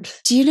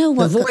different. Do you know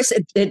what? The voice,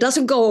 it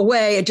doesn't go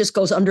away. It just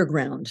goes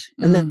underground.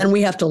 And then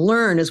we have to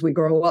learn as we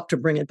grow up to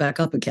bring it back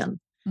up again.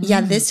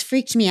 Yeah, this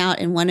freaked me out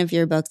in one of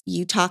your books.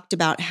 You talked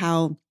about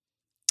how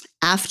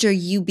after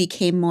you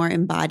became more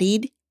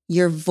embodied,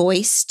 your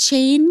voice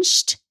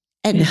changed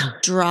and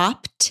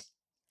dropped.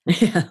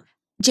 Yeah.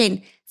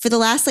 Jane, for the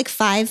last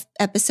 5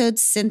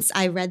 episodes since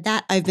I read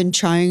that, I've been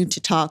trying to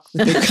talk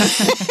with you.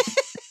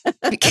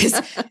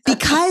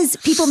 because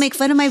people make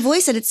fun of my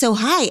voice and it's so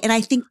high. And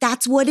I think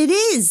that's what it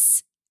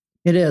is.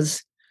 It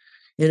is.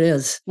 It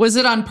is. Was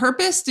it on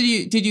purpose?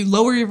 Did you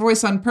lower your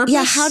voice on purpose?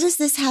 Yeah. How does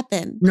this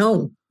happen?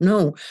 No.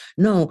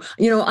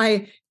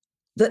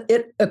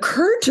 It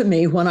occurred to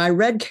me when I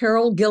read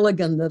Carol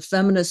Gilligan, the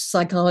feminist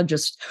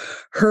psychologist,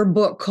 her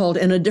book called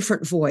In a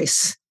Different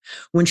Voice,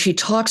 when she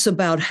talks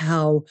about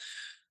how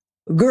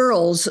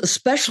girls,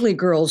 especially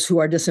girls who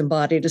are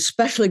disembodied,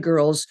 especially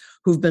girls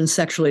who've been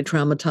sexually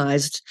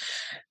traumatized,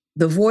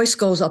 the voice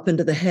goes up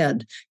into the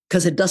head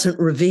because it doesn't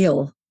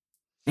reveal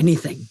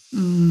anything.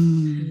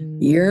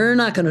 You're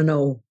not going to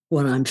know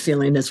what I'm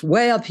feeling. It's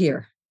way up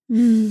here.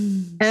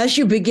 As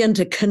you begin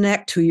to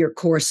connect to your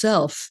core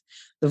self,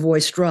 the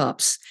voice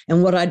drops.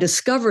 And what I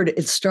discovered,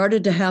 it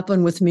started to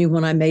happen with me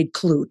when I made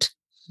Klute.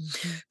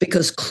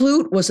 Because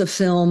Klute was a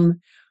film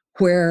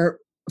where,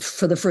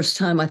 for the first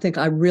time, I think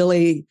I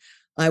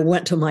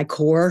went to my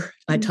core.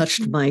 I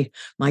touched my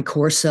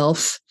core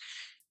self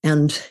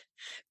and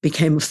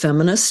became a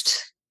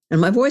feminist, and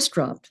my voice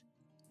dropped.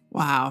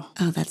 Wow.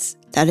 Oh,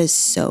 that is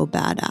so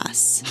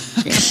badass.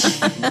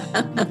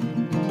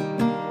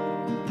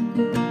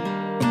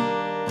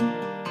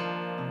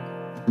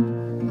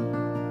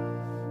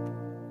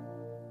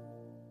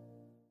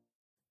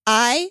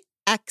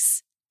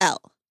 IXL.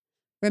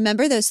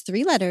 Remember those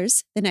 3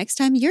 letters the next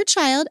time your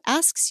child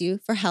asks you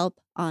for help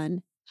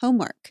on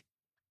homework.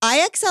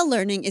 IXL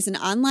Learning is an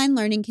online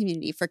learning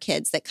community for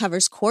kids that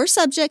covers core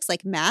subjects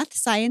like math,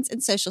 science,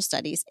 and social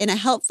studies in a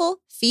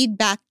helpful,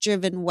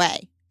 feedback-driven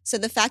way. So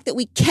the fact that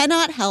we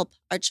cannot help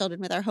our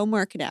children with our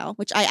homework now,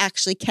 which I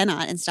actually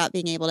cannot and stop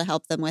being able to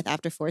help them with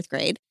after 4th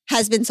grade,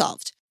 has been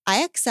solved.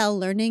 IXL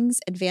Learning's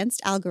advanced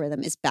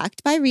algorithm is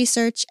backed by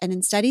research, and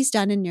in studies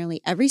done in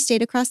nearly every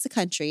state across the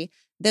country,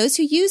 those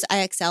who use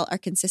IXL are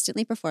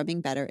consistently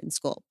performing better in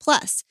school.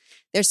 Plus,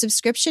 their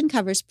subscription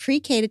covers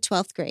pre-K to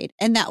 12th grade,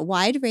 and that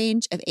wide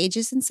range of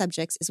ages and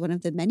subjects is one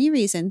of the many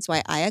reasons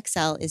why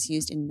IXL is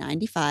used in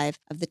 95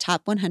 of the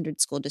top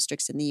 100 school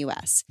districts in the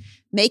U.S.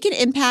 Make an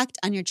impact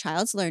on your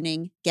child's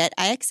learning. Get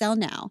IXL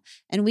now.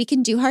 And We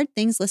Can Do Hard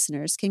Things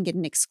listeners can get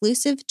an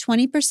exclusive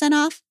 20%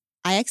 off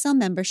IXL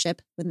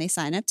membership when they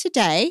sign up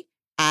today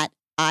at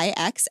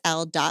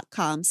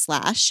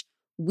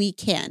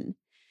IXL.com/wecan.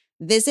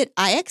 Visit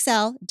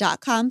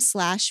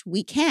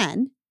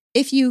IXL.com/wecan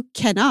if you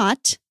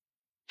cannot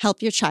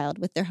help your child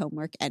with their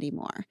homework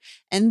anymore.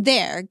 And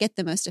there, get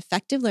the most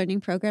effective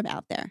learning program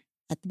out there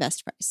at the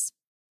best price.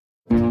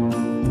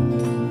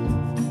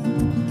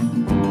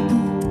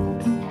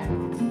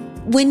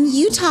 When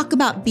you talk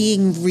about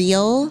being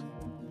real,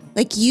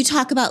 you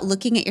talk about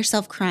looking at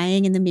yourself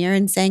crying in the mirror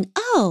and saying,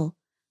 oh,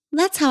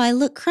 that's how I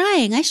look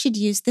crying. I should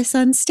use this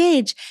on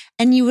stage.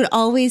 And you would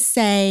always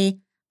say,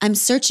 I'm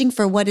searching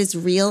for what is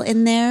real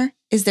in there.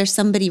 Is there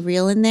somebody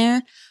real in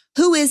there?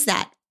 Who is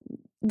that?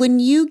 When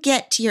you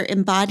get to your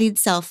embodied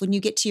self, when you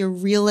get to your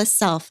realest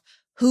self,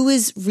 who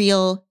is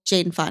real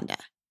Jane Fonda?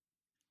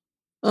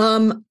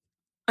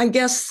 I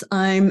guess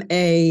I'm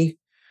a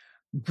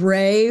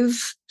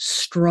brave,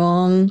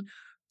 strong,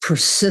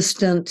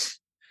 persistent,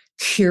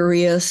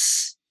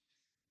 curious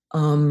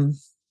woman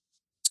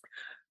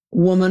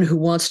who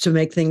wants to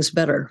make things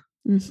better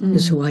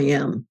is who I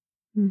am.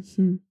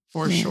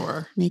 For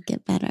sure. Make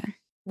it better.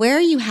 Where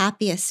are you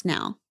happiest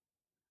now?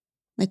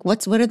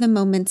 What are the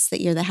moments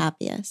that you're the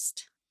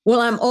happiest?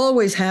 Well, I'm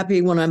always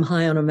happy when I'm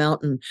high on a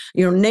mountain.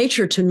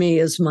 Nature to me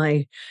is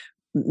my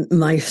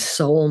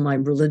soul, my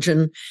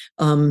religion.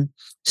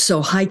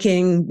 So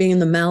hiking, being in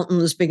the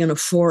mountains, being in a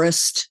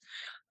forest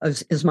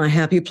is my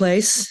happy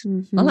place.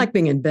 I like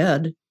being in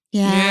bed.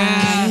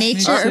 Yeah.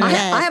 Nature or bed.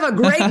 I have a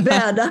great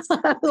bed.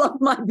 I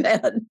love my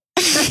bed.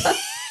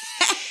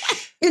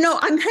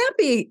 I'm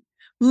happy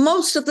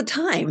most of the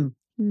time.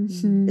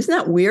 Isn't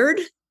that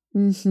weird?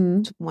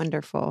 It's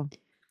wonderful.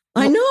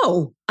 I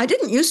know. I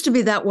didn't used to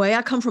be that way.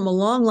 I come from a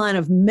long line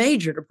of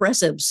major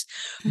depressives,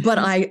 but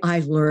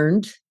I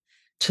learned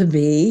to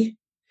be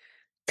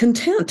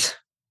content.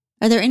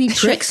 Are there any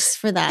tricks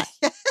for that?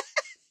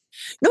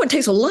 No, it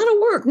takes a lot of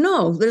work.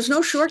 No, there's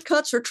no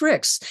shortcuts or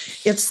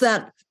tricks. It's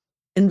that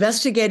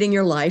investigating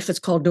your life. It's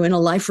called doing a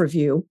life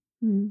review.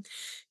 Mm.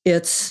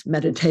 It's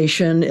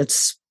meditation.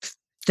 It's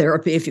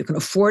therapy if you can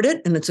afford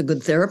it, and it's a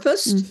good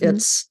therapist. Mm-hmm.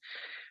 It's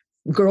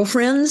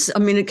girlfriends. I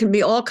mean, it can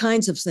be all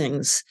kinds of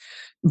things,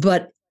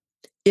 but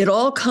it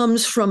all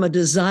comes from a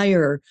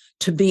desire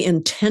to be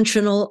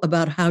intentional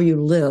about how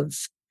you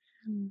live.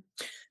 Mm.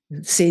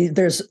 See,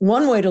 there's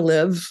one way to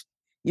live.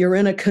 You're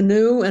in a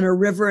canoe in a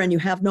river and you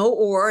have no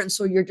oar, and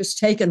so you're just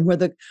taken where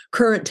the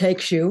current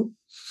takes you.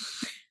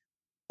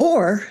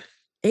 Or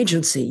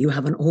agency, you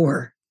have an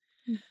oar.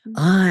 Mm-hmm.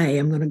 I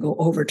am going to go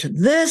over to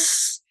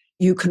this.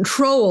 You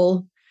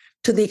control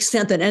to the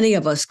extent that any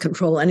of us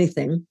control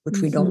anything, which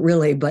we don't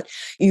really, but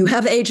you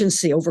have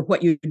agency over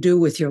what you do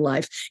with your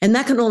life. And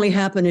that can only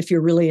happen if you're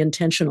really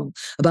intentional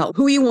about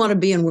who you want to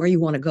be and where you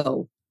want to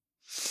go.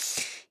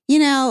 You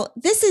know,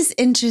 this is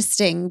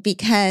interesting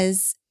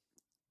because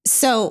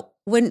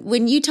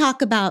when you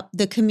talk about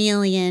the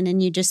chameleon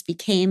and you just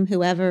became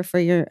whoever for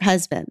your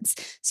husbands.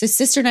 So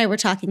Sister and I were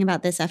talking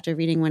about this after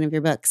reading one of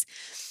your books.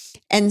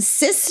 And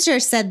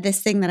Sister said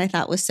this thing that I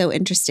thought was so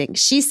interesting.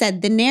 She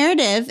said, the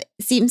narrative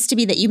seems to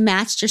be that you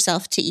matched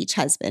yourself to each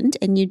husband,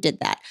 and you did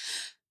that.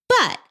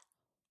 But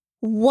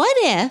what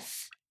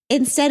if,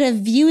 instead of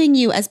viewing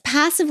you as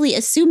passively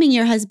assuming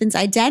your husband's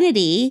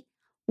identity,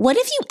 what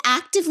if you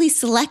actively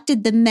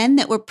selected the men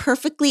that were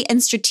perfectly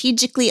and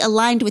strategically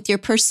aligned with your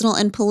personal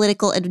and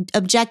political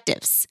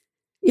objectives?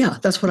 Yeah,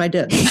 that's what I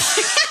did.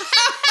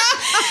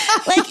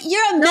 Like,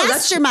 you're a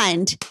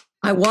mastermind.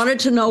 I wanted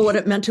to know what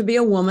it meant to be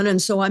a woman,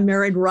 and so I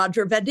married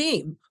Roger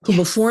Vadim, who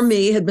before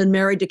me had been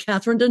married to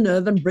Catherine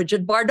Deneuve and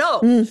Brigitte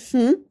Bardot,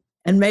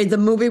 and made the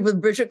movie with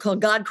Brigitte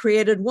called God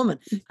Created Woman.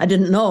 I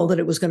didn't know that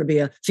it was going to be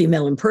a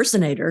female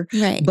impersonator,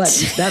 right?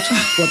 But that's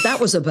what that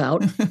was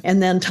about.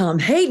 And then Tom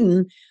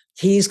Hayden,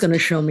 he's going to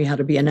show me how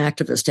to be an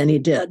activist, and he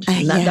did.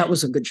 And that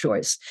was a good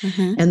choice.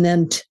 And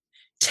then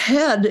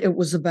Ted, it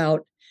was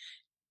about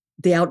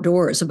the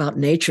outdoors, about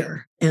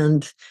nature,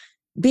 and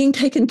being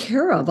taken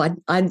care of.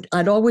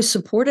 I'd always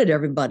supported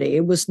everybody.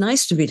 It was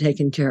nice to be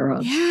taken care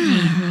of.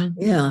 Yeah.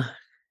 Yeah.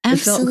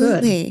 Absolutely. It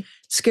felt good.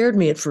 Scared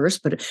me at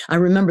first, but I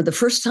remember the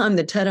first time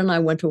that Ted and I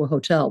went to a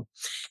hotel,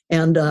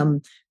 and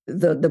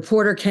the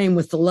porter came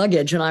with the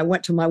luggage, and I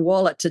went to my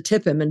wallet to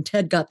tip him, and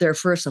Ted got there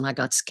first, and I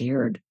got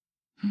scared.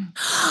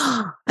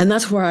 And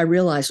that's where I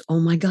realized, oh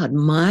my God,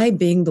 my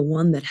being the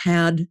one that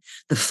had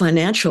the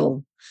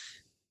financial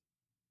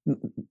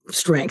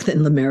strength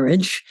in the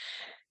marriage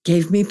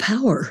gave me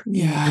power.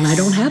 Yeah. And I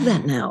don't have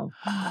that now.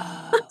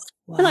 Wow.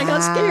 And I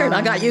got scared.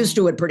 I got used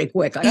to it pretty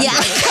quick. So then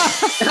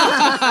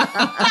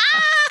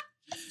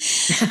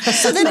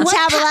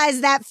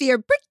metabolize that fear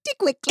pretty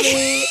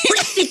quickly.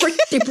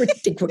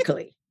 pretty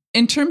quickly.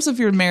 In terms of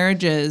your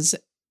marriages,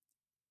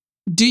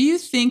 do you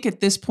think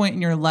at this point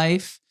in your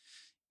life,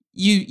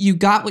 you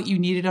got what you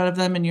needed out of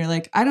them and you're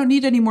like, I don't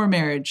need any more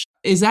marriage?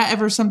 Is that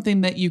ever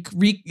something that you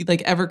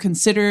ever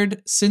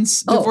considered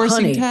since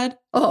divorcing Ted?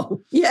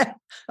 Oh, yeah.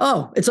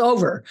 Oh, it's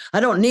over. I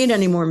don't need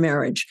any more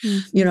marriage.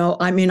 Mm-hmm. You know,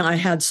 I mean, I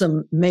had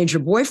some major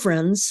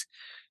boyfriends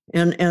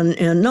and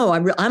no,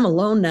 I'm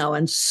alone now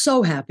and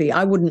so happy.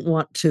 I wouldn't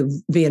want to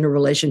be in a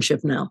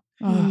relationship now.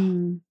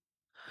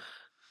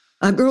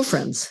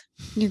 Girlfriends.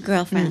 Your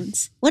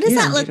girlfriends. What does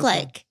that look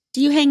like?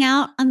 Do you hang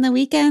out on the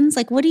weekends?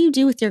 Like, what do you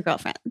do with your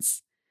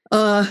girlfriends?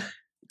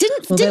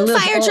 Didn't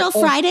Fire Drill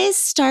Fridays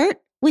start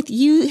with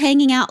you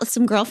hanging out with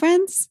some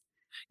girlfriends?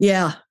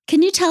 Yeah.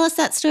 Can you tell us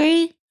that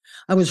story?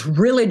 I was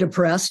really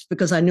depressed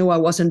because I knew I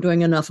wasn't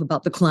doing enough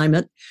about the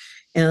climate.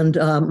 And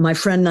my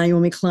friend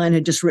Naomi Klein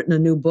had just written a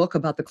new book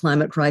about the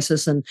climate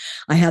crisis. And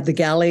I had the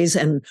galleys,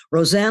 and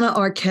Rosanna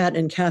Arquette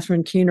and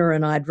Catherine Keener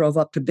and I drove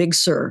up to Big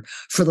Sur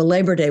for the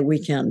Labor Day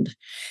weekend.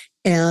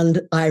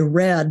 And I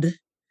read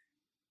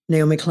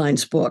Naomi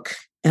Klein's book,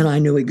 and I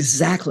knew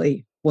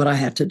exactly what I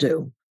had to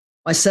do.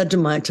 I said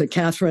to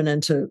Catherine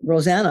and to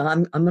Rosanna,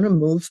 I'm going to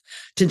move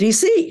to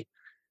DC.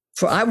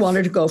 I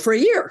wanted to go for a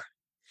year.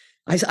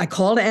 I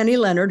called Annie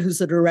Leonard, who's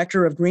the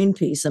director of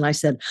Greenpeace, and I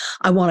said,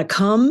 I want to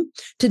come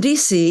to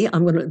DC.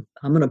 I'm going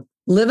to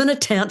live in a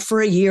tent for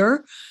a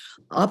year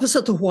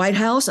opposite the White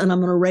House, and I'm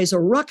going to raise a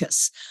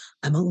ruckus.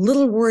 I'm a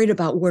little worried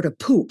about where to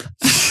poop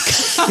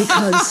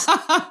because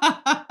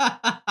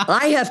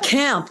I have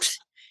camped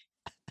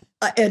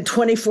at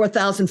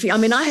 24,000 feet. I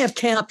mean, I have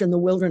camped in the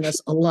wilderness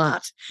a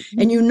lot,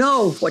 and you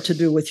know what to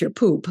do with your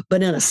poop,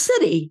 but in a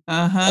city.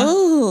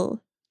 Oh.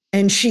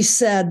 And she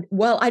said,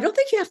 well, I don't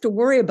think you have to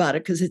worry about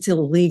it because it's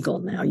illegal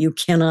now. You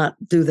cannot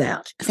do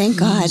that. Thank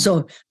God.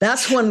 So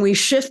that's when we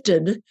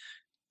shifted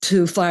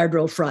to Fire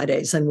Drill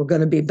Fridays, and we're going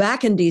to be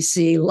back in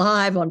DC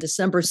live on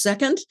December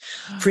 2nd,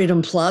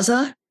 Freedom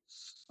Plaza,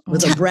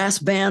 with a brass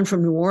band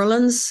from New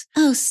Orleans.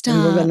 Oh,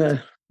 stop.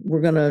 And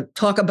we're going to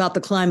talk about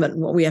the climate and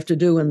what we have to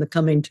do in the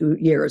coming 2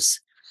 years.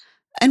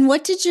 And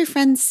what did your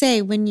friends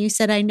say when you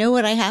said, I know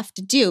what I have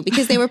to do?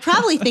 Because they were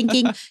probably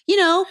thinking,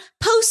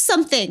 post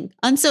something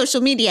on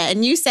social media.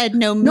 And you said,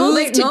 move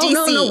to DC.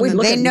 No. We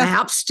look at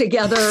maps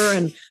together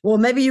and, well,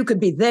 maybe you could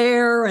be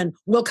there and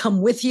we'll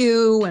come with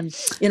you and,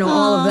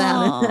 all of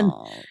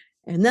that.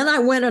 And then I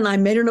went and I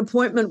made an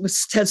appointment with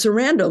Ted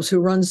Sarandos, who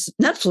runs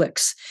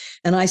Netflix.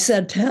 And I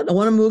said, Ted, I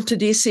want to move to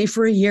DC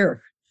for a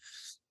year.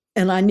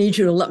 And I need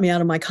you to let me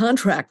out of my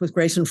contract with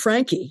Grace and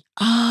Frankie.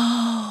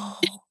 Oh.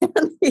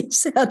 And he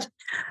said,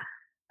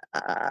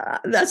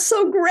 that's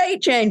so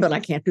great, Jane, but I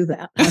can't do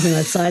that. I mean,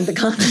 I signed the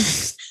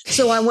contract.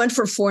 So I went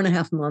for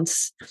 4.5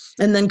 months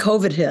and then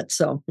COVID hit.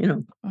 So,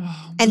 And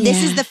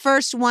this is the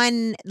first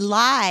one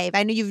live.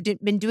 I know you've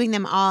been doing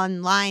them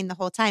online the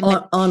whole time.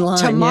 But online.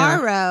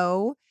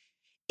 Tomorrow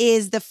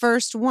is the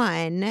first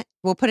one.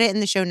 We'll put it in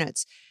the show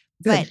notes.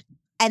 Good.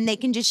 And they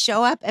can just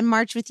show up and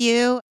march with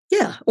you.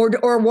 Yeah,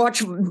 or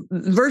watch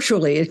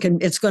virtually.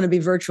 It's going to be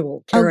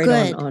virtual,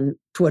 carried on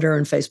Twitter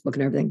and Facebook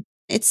and everything.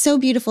 It's so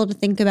beautiful to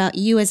think about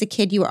you as a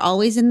kid. You were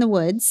always in the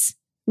woods.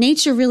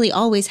 Nature really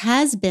always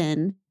has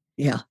been.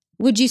 Yeah.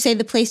 Would you say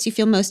the place you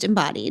feel most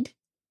embodied?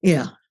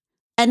 Yeah.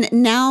 And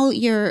now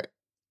you're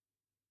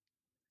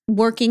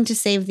working to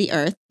save the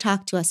earth.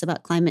 Talk to us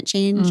about climate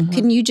change. Mm-hmm.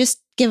 Can you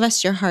just give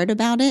us your heart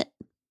about it?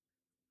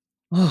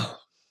 Oh,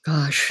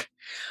 gosh.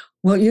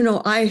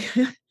 Well,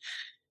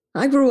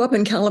 I grew up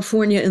in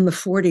California in the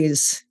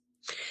 40s,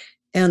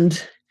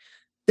 and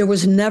there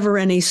was never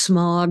any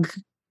smog.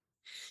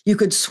 You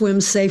could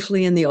swim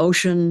safely in the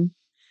ocean.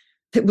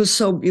 It was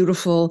so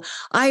beautiful.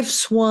 I've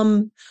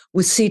swum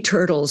with sea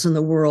turtles in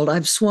the world.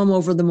 I've swum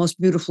over the most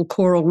beautiful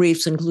coral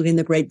reefs, including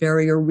the Great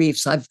Barrier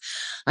Reefs. I've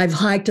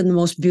hiked in the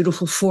most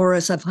beautiful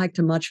forests. I've hiked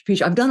to Machu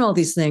Picchu. I've done all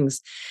these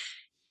things.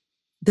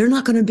 They're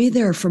not going to be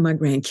there for my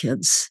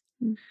grandkids.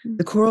 Mm-hmm.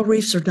 The coral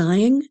reefs are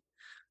dying.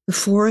 The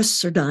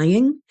forests are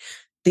dying.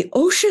 The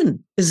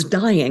ocean is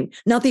dying.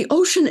 Now, the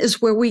ocean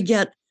is where we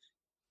get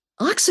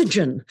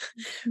oxygen.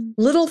 Mm-hmm.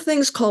 Little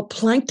things called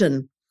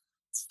plankton,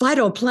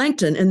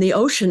 phytoplankton in the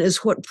ocean is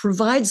what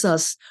provides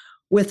us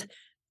with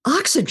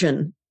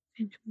oxygen.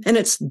 Mm-hmm. And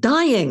it's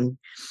dying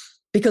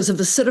because of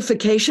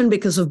acidification,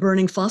 because of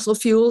burning fossil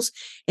fuels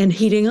and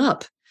heating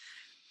up.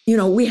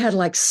 We had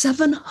like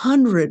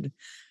 700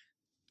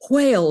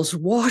 whales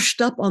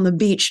washed up on the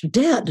beach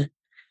dead.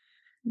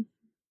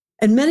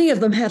 And many of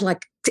them had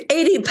like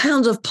 80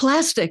 pounds of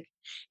plastic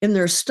in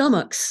their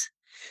stomachs.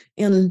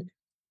 And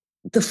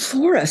the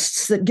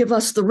forests that give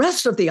us the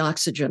rest of the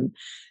oxygen,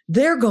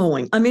 they're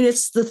going. I mean,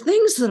 it's the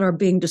things that are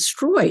being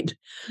destroyed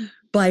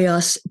by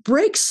us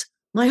breaks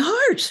my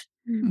heart.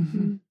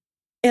 Mm-hmm.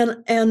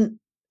 And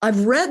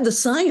I've read the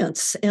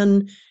science,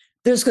 and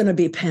there's going to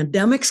be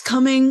pandemics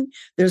coming.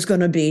 There's going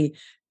to be,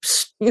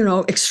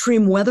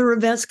 extreme weather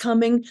events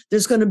coming.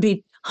 There's going to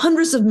be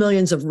hundreds of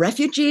millions of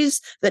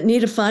refugees that need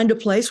to find a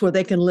place where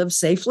they can live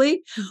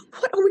safely.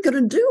 What are we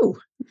going to do?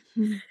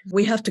 Mm-hmm.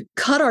 We have to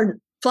cut our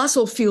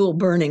fossil fuel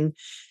burning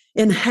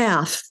in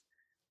half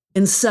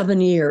in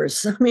 7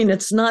 years. I mean,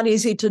 it's not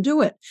easy to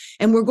do it.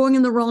 And we're going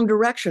in the wrong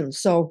direction.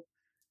 So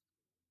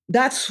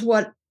that's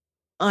what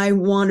I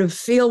want to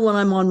feel when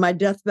I'm on my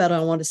deathbed.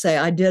 I want to say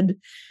I did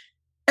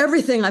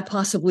everything I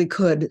possibly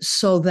could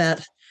so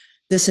that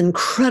this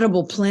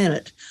incredible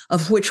planet,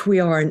 of which we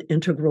are an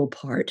integral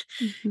part,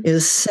 mm-hmm.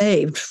 is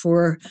saved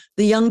for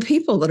the young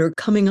people that are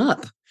coming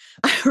up.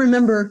 I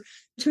remember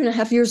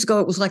 2.5 years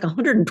ago, it was like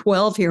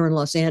 112 here in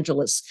Los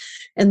Angeles.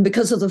 And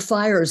because of the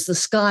fires, the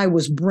sky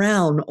was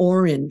brown,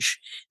 orange.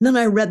 And then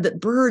I read that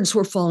birds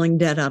were falling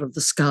dead out of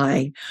the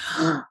sky.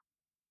 I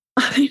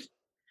mean,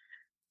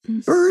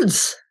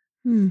 birds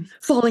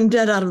falling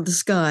dead out of the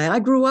sky. I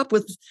grew up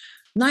with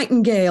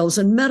nightingales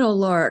and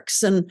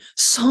meadowlarks and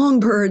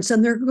songbirds,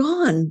 and they're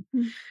gone.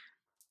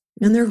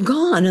 And they're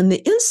gone. And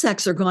the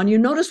insects are gone. You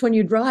notice when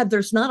you drive,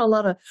 there's not a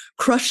lot of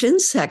crushed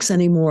insects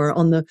anymore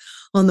on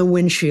the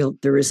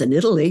windshield. There is in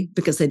Italy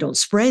because they don't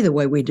spray the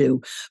way we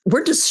do.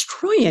 We're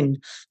destroying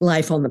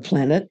life on the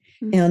planet.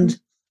 Mm-hmm. And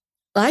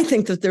I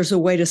think that there's a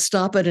way to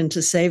stop it and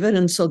to save it.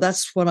 And so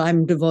that's what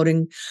I'm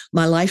devoting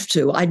my life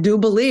to. I do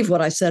believe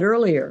what I said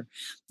earlier,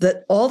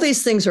 that all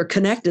these things are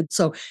connected.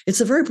 So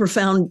it's a very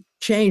profound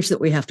change that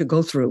we have to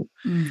go through.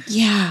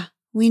 Yeah.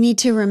 We need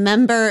to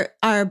remember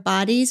our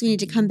bodies. We need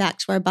to come back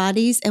to our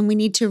bodies, and we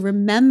need to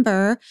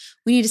remember,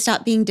 we need to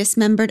stop being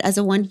dismembered as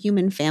a one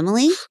human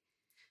family.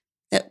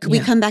 That we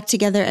come back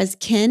together as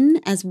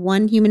kin, as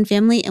one human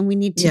family, and we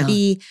need to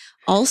be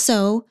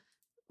also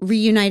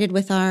reunited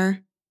with our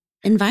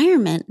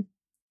environment.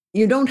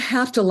 You don't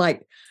have to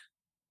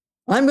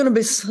I'm going to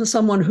be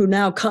someone who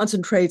now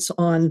concentrates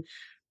on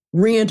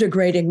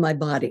reintegrating my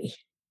body.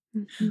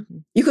 Mm-hmm.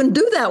 You can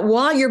do that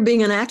while you're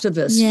being an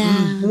activist.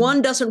 Yeah.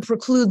 One doesn't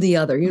preclude the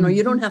other.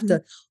 You don't have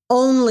to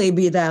only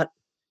be that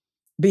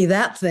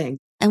thing.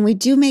 And we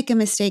do make a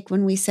mistake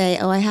when we say,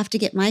 I have to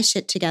get my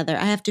shit together.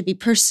 I have to be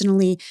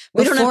personally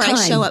before I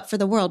show up for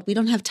the world. We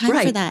don't have time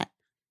for that.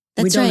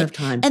 That's we don't right. have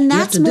time. And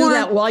that's you have to more do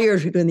that while you're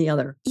doing the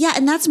other. Yeah.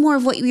 And that's more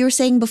of what we were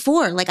saying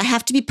before. I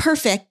have to be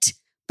perfect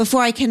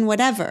before I can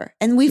whatever.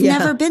 And we've Yeah.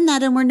 never been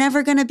that, and we're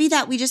never going to be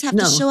that. We just have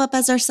No. to show up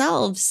as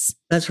ourselves.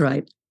 That's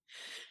right.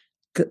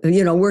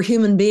 You know, we're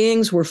human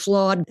beings, we're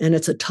flawed, and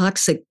it's a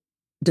toxic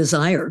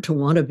desire to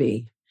want to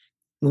be.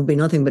 We'll be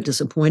nothing but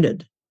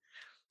disappointed.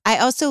 I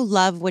also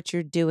love what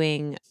you're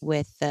doing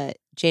with the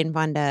Jane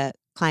Fonda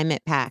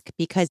Climate Pack,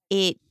 because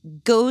it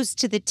goes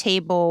to the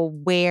table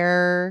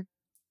where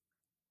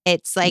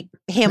it's like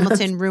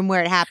Hamilton room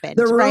where it happened,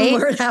 The room right?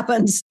 where it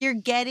happens. You're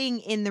getting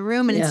in the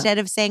room, and Yeah. instead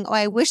of saying, oh,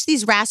 I wish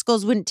these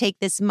rascals wouldn't take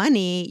this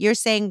money, you're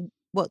saying,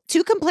 well,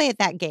 two can play at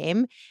that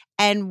game.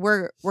 And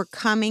we're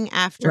coming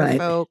after Right.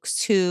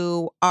 folks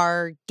who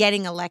are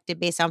getting elected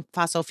based on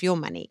fossil fuel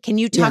money. Can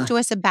you talk Yeah. to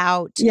us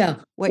about Yeah.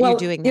 what Well, you're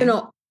doing there? You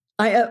know,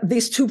 I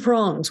these two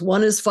prongs.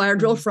 One is Fire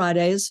Drill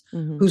Fridays,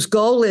 Mhm. whose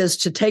goal is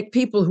to take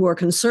people who are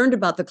concerned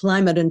about the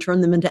climate and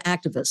turn them into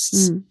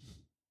activists. Mm.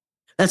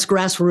 That's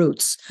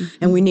grassroots.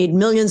 And we need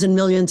millions and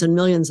millions and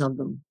millions of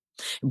them.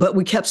 But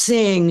we kept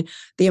seeing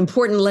the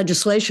important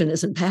legislation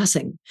isn't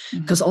passing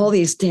because all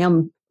these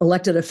damn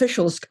elected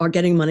officials are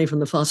getting money from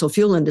the fossil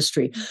fuel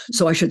industry.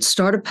 So I should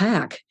start a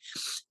PAC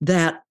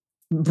that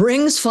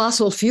brings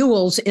fossil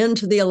fuels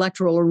into the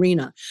electoral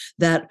arena,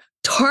 that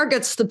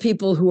targets the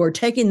people who are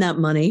taking that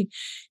money,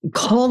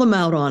 call them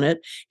out on it,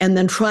 and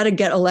then try to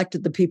get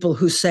elected the people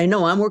who say,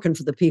 no, I'm working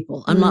for the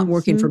people. I'm not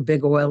working for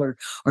big oil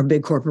or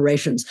big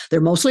corporations. They're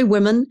mostly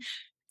women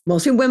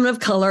of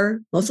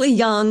color, mostly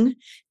young,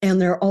 and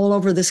they're all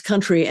over this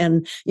country.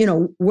 And, you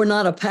know, we're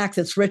not a PAC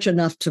that's rich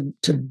enough to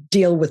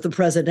deal with the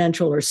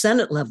presidential or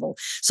Senate level.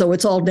 So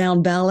it's all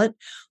down ballot.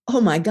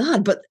 Oh my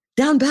God, but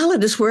down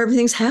ballot is where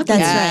everything's happening.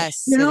 That's right.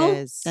 Yes, You know, it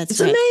is. That's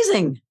It's right.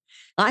 amazing.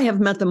 I have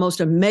met the most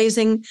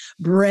amazing,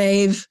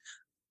 brave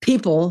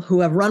people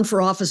who have run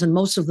for office, and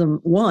most of them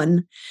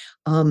won,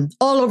 all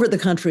over the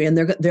country, and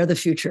they're the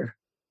future.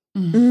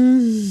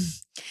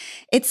 Mm.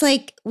 It's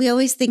like we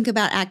always think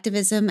about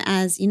activism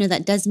as, you know,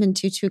 that Desmond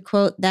Tutu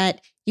quote that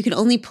you can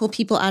only pull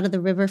people out of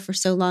the river for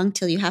so long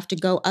till you have to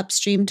go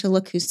upstream to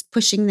look who's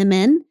pushing them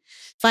in.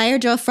 Fire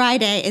Drill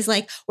Friday is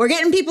like, we're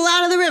getting people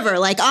out of the river,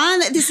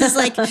 this is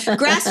like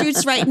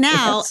grassroots right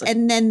now. Yes.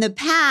 And then the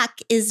PAC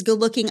is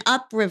looking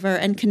upriver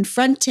and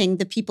confronting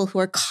the people who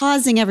are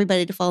causing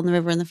everybody to fall in the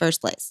river in the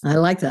first place. I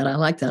like that.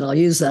 I'll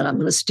use that. I'm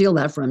going to steal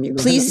that from you.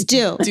 Please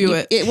do. Do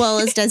it. Well,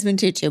 as Desmond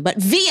Tutu, but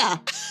via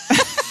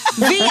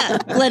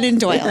Glennon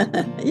Doyle.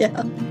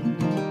 Yeah.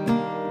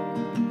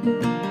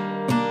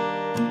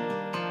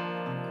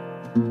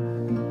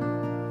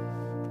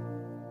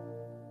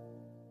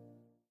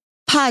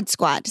 Pod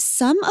Squad.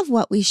 Some of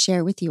what we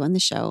share with you on the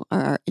show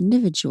are our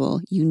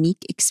individual,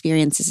 unique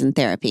experiences in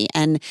therapy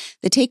and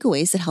the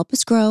takeaways that help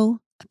us grow,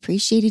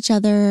 appreciate each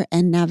other,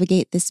 and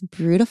navigate this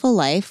beautiful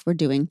life we're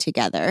doing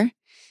together.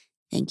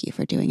 Thank you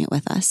for doing it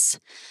with us.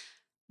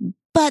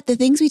 But the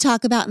things we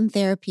talk about in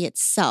therapy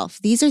itself,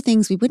 these are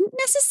things we wouldn't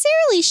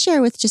necessarily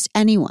share with just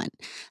anyone.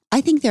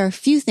 I think there are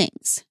few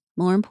things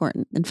more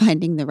important than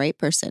finding the right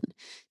person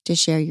to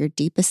share your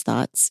deepest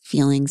thoughts,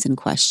 feelings, and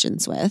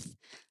questions with,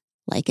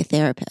 like a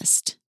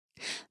therapist.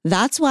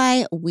 That's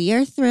why we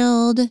are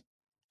thrilled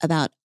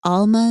about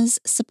Alma's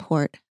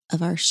support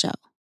of our show.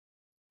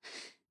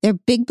 They're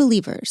big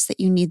believers that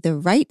you need the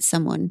right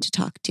someone to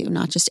talk to,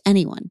 not just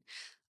anyone.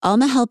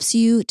 Alma helps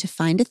you to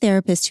find a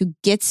therapist who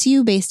gets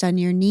you based on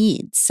your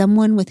needs,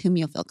 someone with whom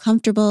you'll feel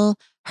comfortable,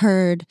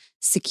 heard,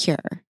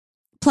 secure.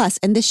 Plus,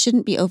 and this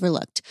shouldn't be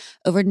overlooked,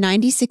 over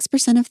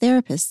 96% of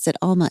therapists at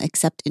Alma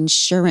accept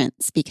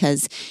insurance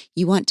because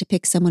you want to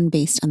pick someone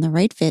based on the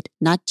right fit,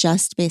 not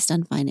just based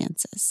on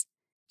finances.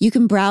 You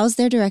can browse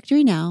their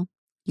directory now.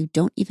 You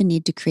don't even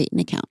need to create an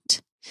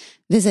account.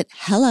 Visit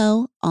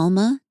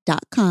helloalma.com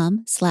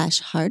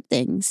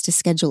 /hardthings to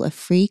schedule a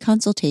free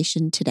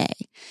consultation today.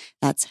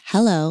 That's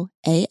helloalma.com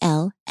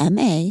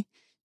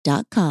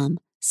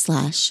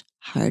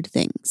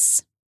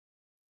 /hardthings.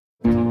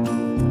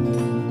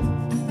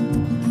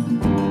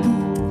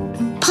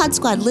 Pod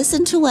Squad,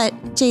 listen to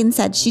what Jane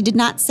said. She did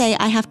not say,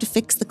 I have to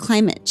fix the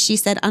climate. She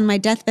said, on my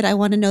deathbed, I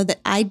want to know that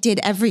I did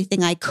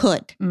everything I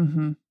could.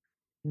 Mm-hmm.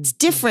 It's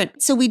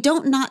different. So we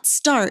don't not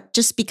start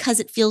just because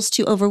it feels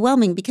too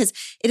overwhelming, because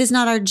it is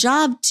not our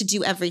job to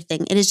do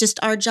everything. It is just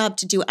our job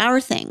to do our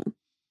thing.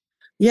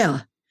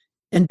 Yeah.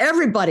 And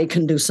everybody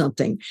can do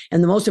something.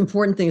 And the most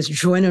important thing is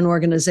join an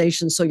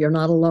organization so you're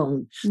not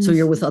alone. So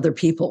you're with other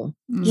people.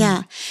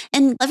 Yeah.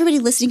 And everybody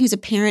listening who's a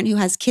parent who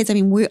has kids, I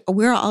mean,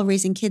 we're all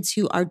raising kids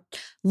who are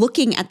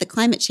looking at the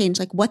climate change,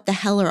 like, what the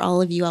hell are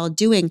all of you all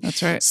doing?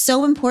 That's right.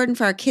 So important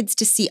for our kids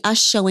to see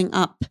us showing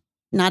up,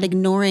 not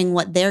ignoring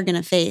what they're going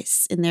to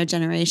face in their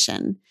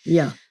generation.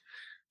 Yeah.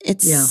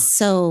 It's Yeah.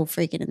 so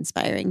freaking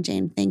inspiring,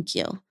 Jane. Thank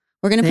you.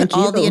 We're going to put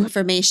Thank all the you.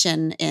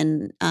 information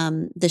in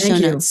the show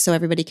Thank you. notes so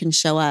everybody can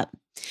show up.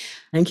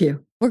 Thank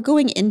you. We're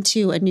going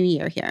into a new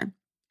year here.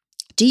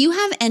 Do you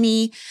have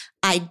any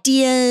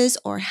ideas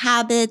or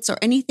habits or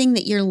anything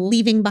that you're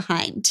leaving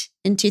behind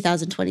in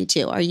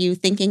 2022? Are you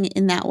thinking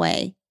in that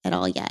way at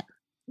all yet?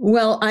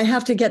 Well, I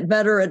have to get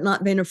better at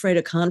not being afraid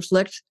of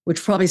conflict,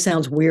 which probably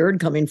sounds weird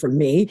coming from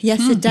me.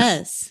 Yes, it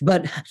does.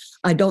 But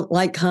I don't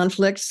like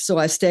conflict, so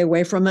I stay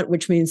away from it,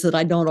 which means that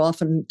I don't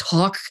often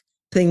talk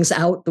things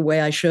out the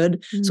way I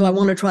should. So I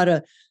want to try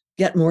to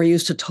get more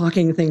used to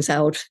talking things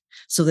out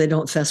so they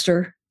don't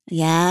fester.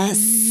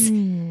 Yes.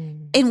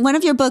 In one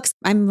of your books,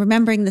 I'm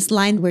remembering this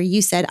line where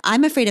you said,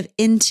 I'm afraid of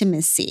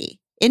intimacy.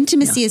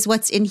 Intimacy is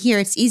what's in here.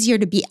 It's easier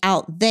to be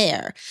out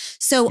there.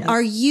 So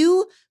are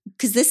you,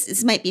 because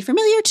this might be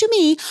familiar to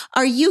me,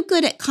 are you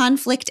good at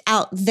conflict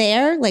out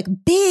there, like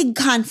big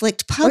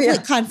conflict,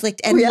 public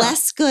conflict, and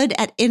less good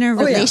at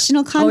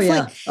interrelational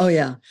conflict? Oh,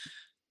 yeah.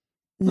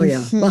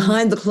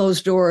 Behind the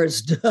closed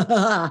doors.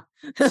 Let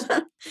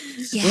there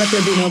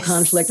be no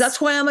conflict.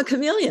 That's why I'm a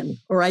chameleon,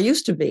 or I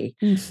used to be.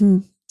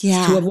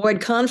 Yeah. To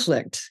avoid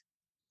conflict.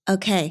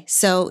 Okay.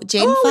 So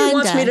Jane Fonda. He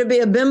wants me to be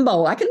a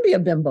bimbo. I can be a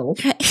bimbo.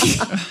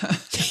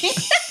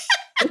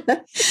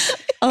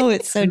 Oh,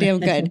 it's so damn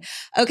good.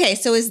 Okay,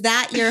 so is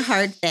that your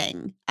hard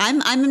thing?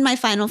 I'm in my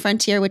final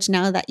frontier, which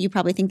now that you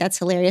probably think that's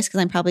hilarious because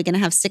I'm probably going to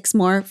have 6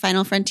 more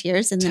final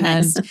frontiers in the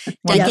next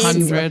decade.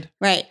 100.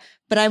 Right.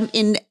 But I'm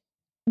in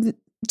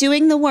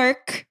doing the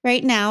work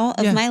right now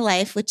of my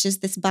life, which is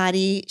this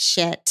body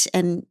shit.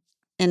 And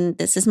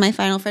this is my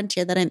final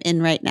frontier that I'm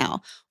in right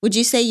now. Would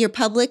you say your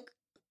public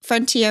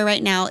frontier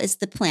right now is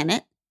the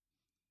planet?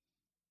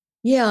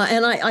 Yeah,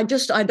 and I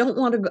don't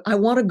want to. I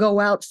want to go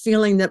out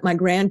feeling that my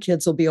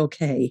grandkids will be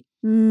okay.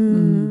 Yeah,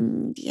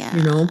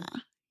 you know.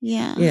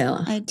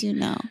 Yeah, I do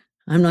know.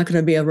 I'm not going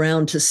to be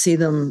around to see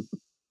them,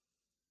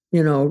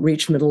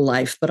 reach middle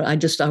life, but I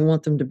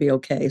want them to be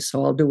okay.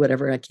 So I'll do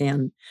whatever I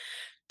can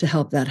to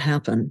help that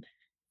happen.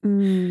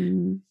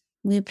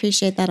 We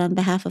appreciate that on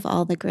behalf of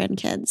all the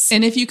grandkids.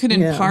 And if you could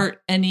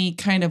impart any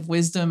kind of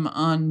wisdom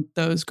on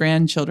those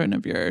grandchildren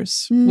of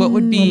yours, what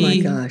would be? Oh my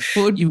gosh!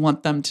 What would you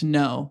want them to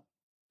know?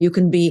 You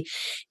can be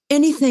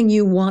anything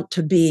you want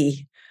to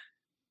be.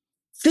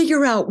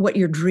 Figure out what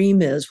your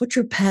dream is, what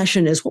your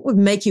passion is, what would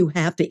make you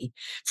happy.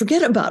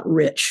 Forget about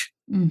rich.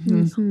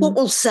 What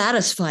will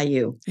satisfy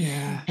you?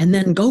 Yeah. And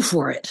then go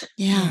for it.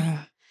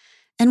 Yeah.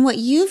 And what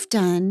you've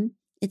done,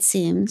 it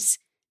seems,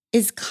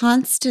 is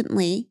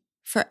constantly,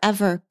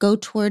 forever go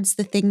towards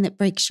the thing that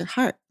breaks your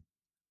heart.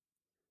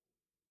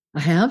 I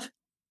have?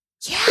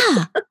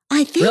 Yeah.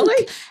 I think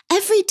Really?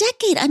 every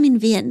decade. I mean,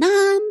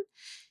 Vietnam,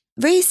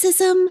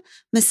 racism,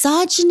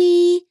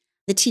 misogyny,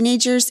 the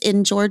teenagers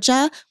in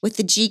Georgia with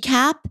the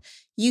GCAP.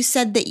 You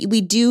said that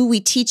we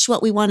teach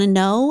what we want to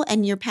know,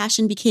 and your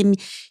passion became,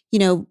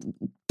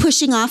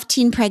 pushing off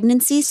teen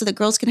pregnancy so that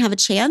girls can have a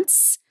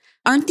chance.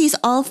 Aren't these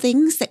all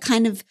things that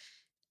kind of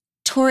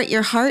tore at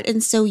your heart,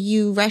 and so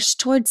you rushed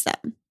towards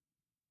them?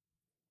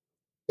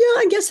 Yeah,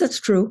 I guess that's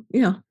true.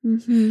 Yeah.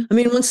 I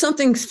mean, when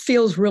something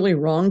feels really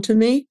wrong to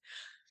me,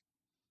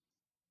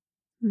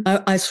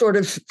 I sort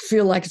of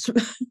feel like it's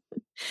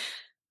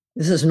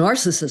this is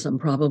narcissism,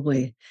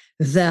 probably,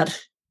 that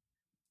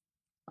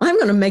I'm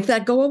going to make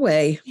that go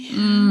away.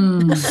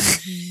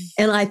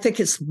 And I think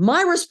it's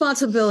my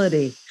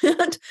responsibility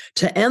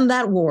to end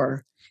that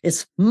war.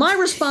 It's my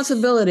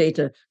responsibility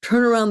to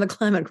turn around the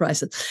climate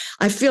crisis.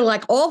 I feel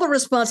like all the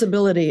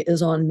responsibility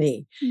is on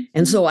me.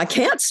 And so I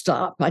can't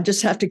stop. I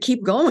just have to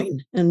keep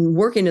going and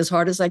working as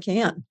hard as I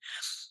can.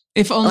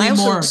 If only I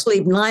also more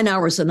sleep 9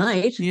 hours a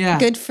night. Yeah.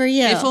 Good for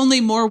you. If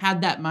only more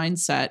had that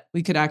mindset,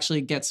 we could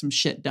actually get some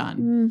shit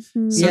done.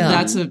 So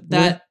Yeah.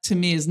 that to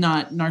me is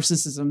not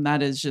narcissism.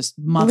 That is just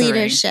mothering.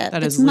 Leadership.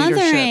 That It's is leadership.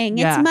 mothering.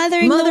 Yeah. It's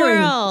mothering the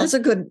world. That's a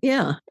good,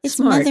 It's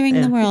smart.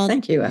 mothering the world.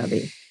 Thank you,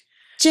 Abby.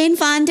 Jane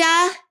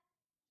Fonda,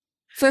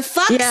 for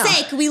fuck's Yeah.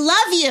 sake, we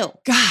love you.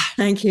 God.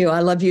 Thank you. I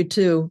love you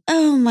too.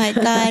 Oh my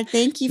God.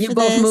 Thank you You for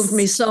both this. moved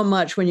me so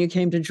much when you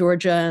came to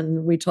Georgia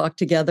and we talked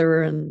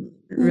together, and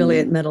really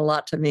it meant a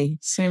lot to me.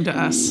 Same to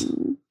us.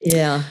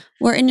 Yeah.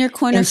 We're in your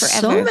corner And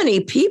forever. so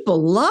many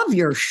people love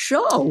your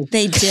show.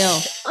 They do.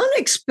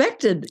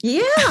 Unexpected.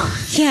 Yeah.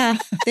 Yeah,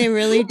 they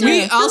really do.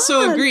 We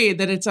also God. agree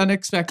that it's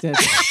unexpected.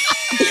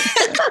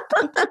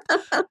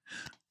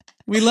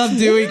 We love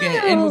doing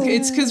it. And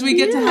it's because we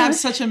get to have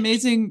such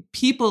amazing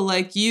people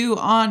like you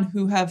on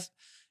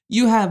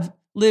you have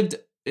lived,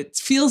 it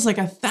feels like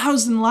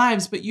 1,000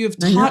 lives, but you have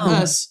I taught know.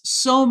 us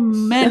so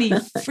many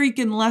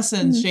freaking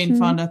lessons, Jane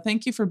Fonda.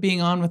 Thank you for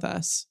being on with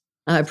us.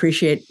 I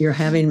appreciate your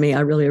having me. I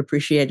really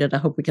appreciate it. I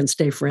hope we can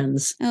stay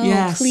friends. Oh,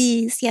 Yes.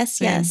 please. Yes,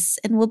 Same. yes.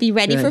 And we'll be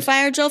ready for Good.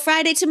 Fire Drill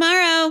Friday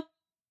tomorrow.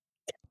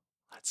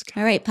 Let's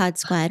go. All right, Pod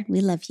Squad,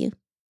 we love you.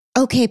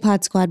 Okay,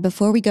 Pod Squad,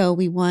 before we go,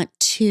 we want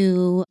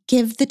to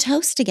give the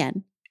toast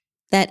again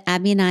that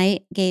Abby and I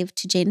gave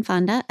to Jane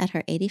Fonda at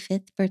her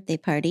 85th birthday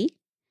party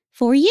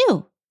for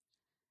you.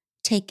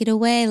 Take it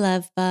away,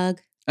 love bug.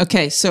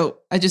 Okay, so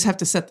I just have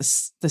to set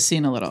the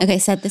scene a little. Okay,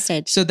 set the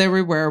stage. So there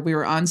we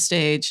were on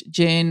stage.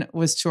 Jane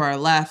was to our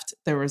left.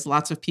 There was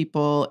lots of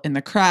people in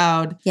the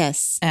crowd.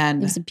 Yes.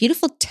 And It was a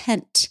beautiful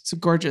tent. it's a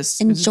gorgeous,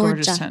 In it was a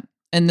gorgeous Georgia. tent.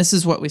 And this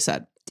is what we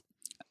said.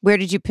 Where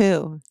did you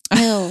poo?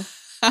 Oh,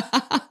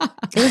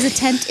 it was a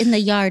tent in the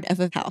yard of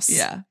a house.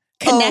 Yeah.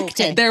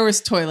 Connected There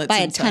was toilets by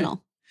a inside.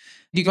 tunnel.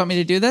 Do you want me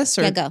to do this?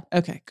 Or? Yeah, go.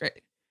 Okay,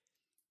 great.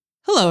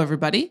 Hello,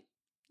 everybody.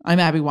 I'm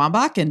Abby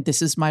Wambach, and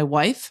this is my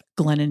wife,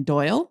 Glennon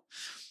Doyle.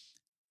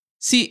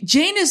 See,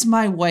 Jane is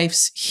my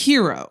wife's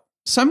hero.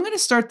 So I'm going to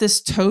start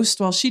this toast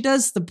while she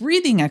does the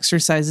breathing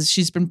exercises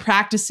she's been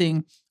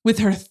practicing with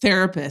her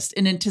therapist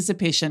in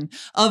anticipation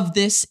of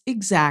this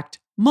exact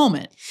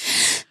moment.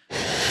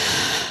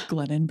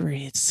 Glennon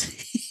breathes.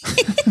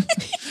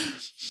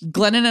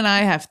 Glennon and I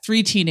have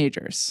 3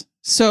 teenagers.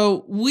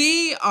 So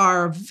we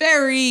are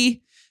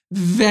very,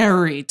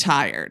 very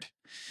tired.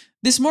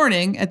 This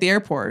morning at the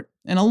airport,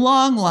 in a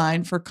long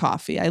line for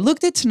coffee, I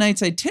looked at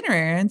tonight's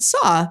itinerary and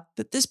saw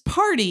that this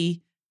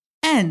party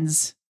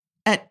ends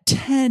at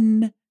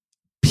 10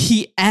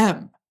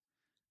 p.m.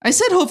 I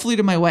said hopefully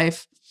to my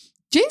wife,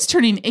 Jane's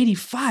turning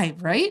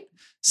 85, right?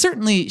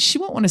 Certainly she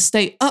won't want to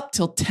stay up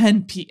till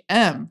 10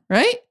 p.m.,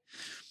 right?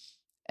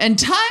 And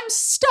time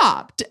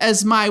stopped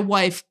as my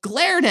wife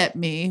glared at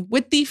me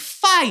with the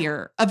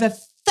fire of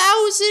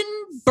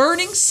 1,000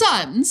 burning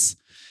suns.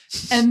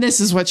 And this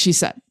is what she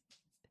said.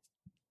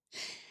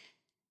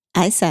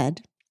 I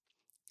said,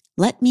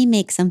 let me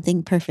make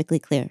something perfectly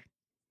clear.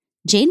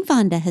 Jane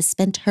Fonda has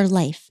spent her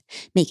life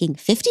making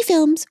 50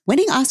 films,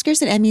 winning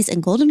Oscars and Emmys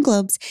and Golden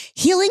Globes,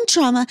 healing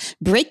trauma,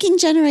 breaking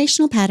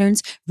generational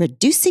patterns,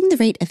 reducing the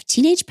rate of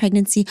teenage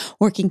pregnancy,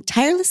 working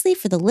tirelessly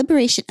for the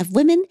liberation of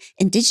women,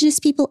 Indigenous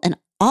people, and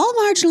all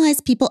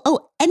marginalized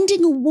people,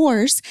 ending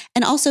wars,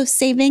 and also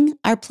saving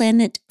our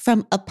planet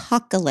from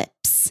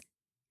apocalypse.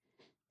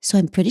 So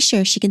I'm pretty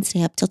sure she can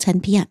stay up till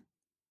 10 p.m.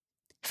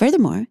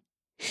 Furthermore,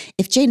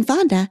 if Jane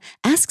Fonda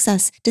asks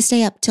us to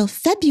stay up till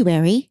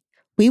February,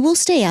 we will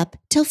stay up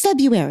till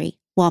February,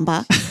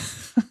 Wamba.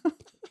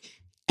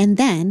 And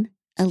then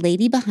a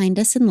lady behind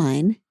us in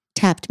line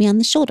tapped me on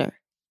the shoulder.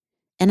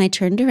 And I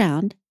turned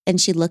around and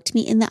she looked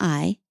me in the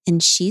eye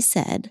and she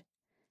said,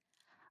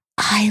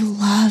 I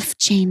love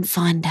Jane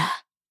Fonda.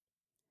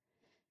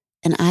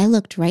 And I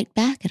looked right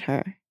back at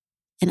her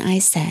and I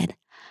said,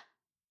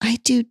 I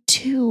do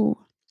too.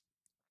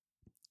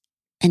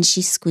 And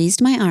she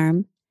squeezed my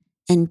arm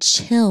and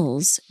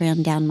chills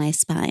ran down my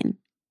spine.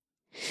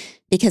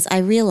 Because I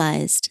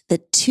realized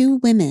that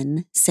 2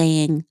 women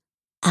saying,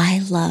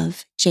 I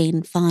love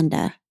Jane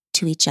Fonda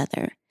to each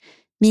other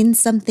means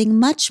something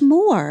much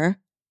more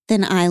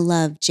than I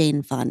love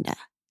Jane Fonda.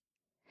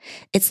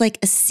 It's like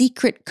a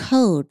secret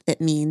code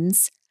that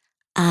means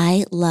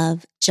I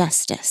love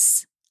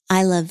justice.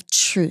 I love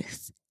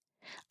truth.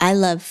 I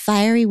love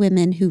fiery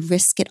women who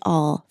risk it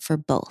all for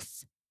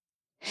both.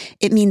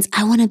 It means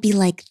I want to be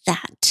like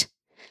that.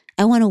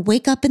 I want to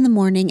wake up in the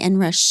morning and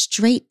rush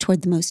straight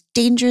toward the most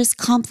dangerous,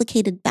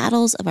 complicated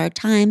battles of our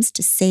times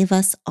to save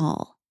us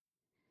all.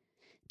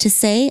 To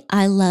say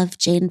I love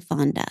Jane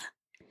Fonda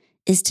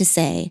is to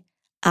say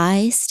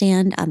I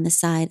stand on the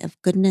side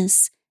of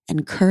goodness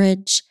and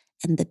courage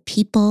and the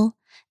people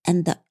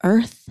and the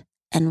earth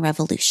and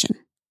revolution.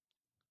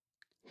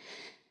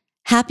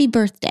 Happy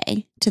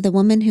birthday to the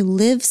woman who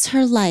lives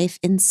her life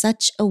in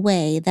such a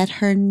way that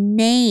her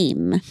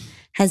name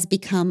has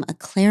become a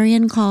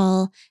clarion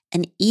call,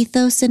 an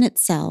ethos in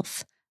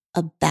itself,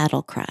 a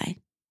battle cry.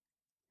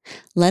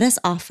 Let us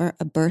offer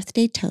a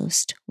birthday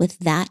toast with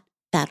that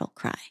battle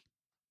cry.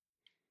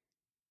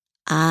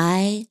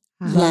 I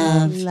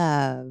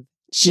love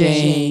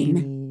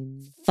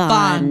Jane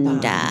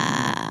Fonda.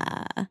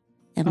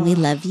 And we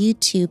love you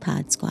too,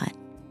 Pod Squad.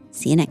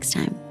 See you next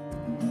time.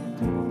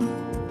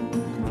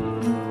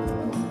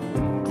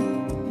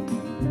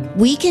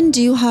 We Can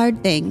Do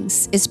Hard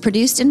Things is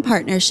produced in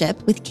partnership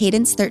with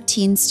Cadence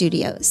 13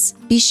 Studios.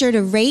 Be sure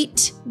to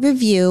rate,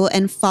 review,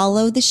 and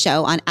follow the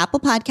show on Apple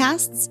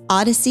Podcasts,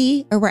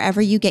 Odyssey, or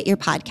wherever you get your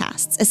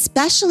podcasts.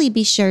 Especially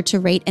be sure to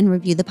rate and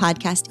review the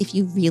podcast if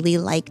you really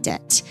liked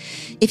it.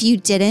 If you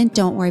didn't,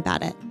 don't worry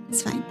about it.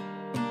 It's fine.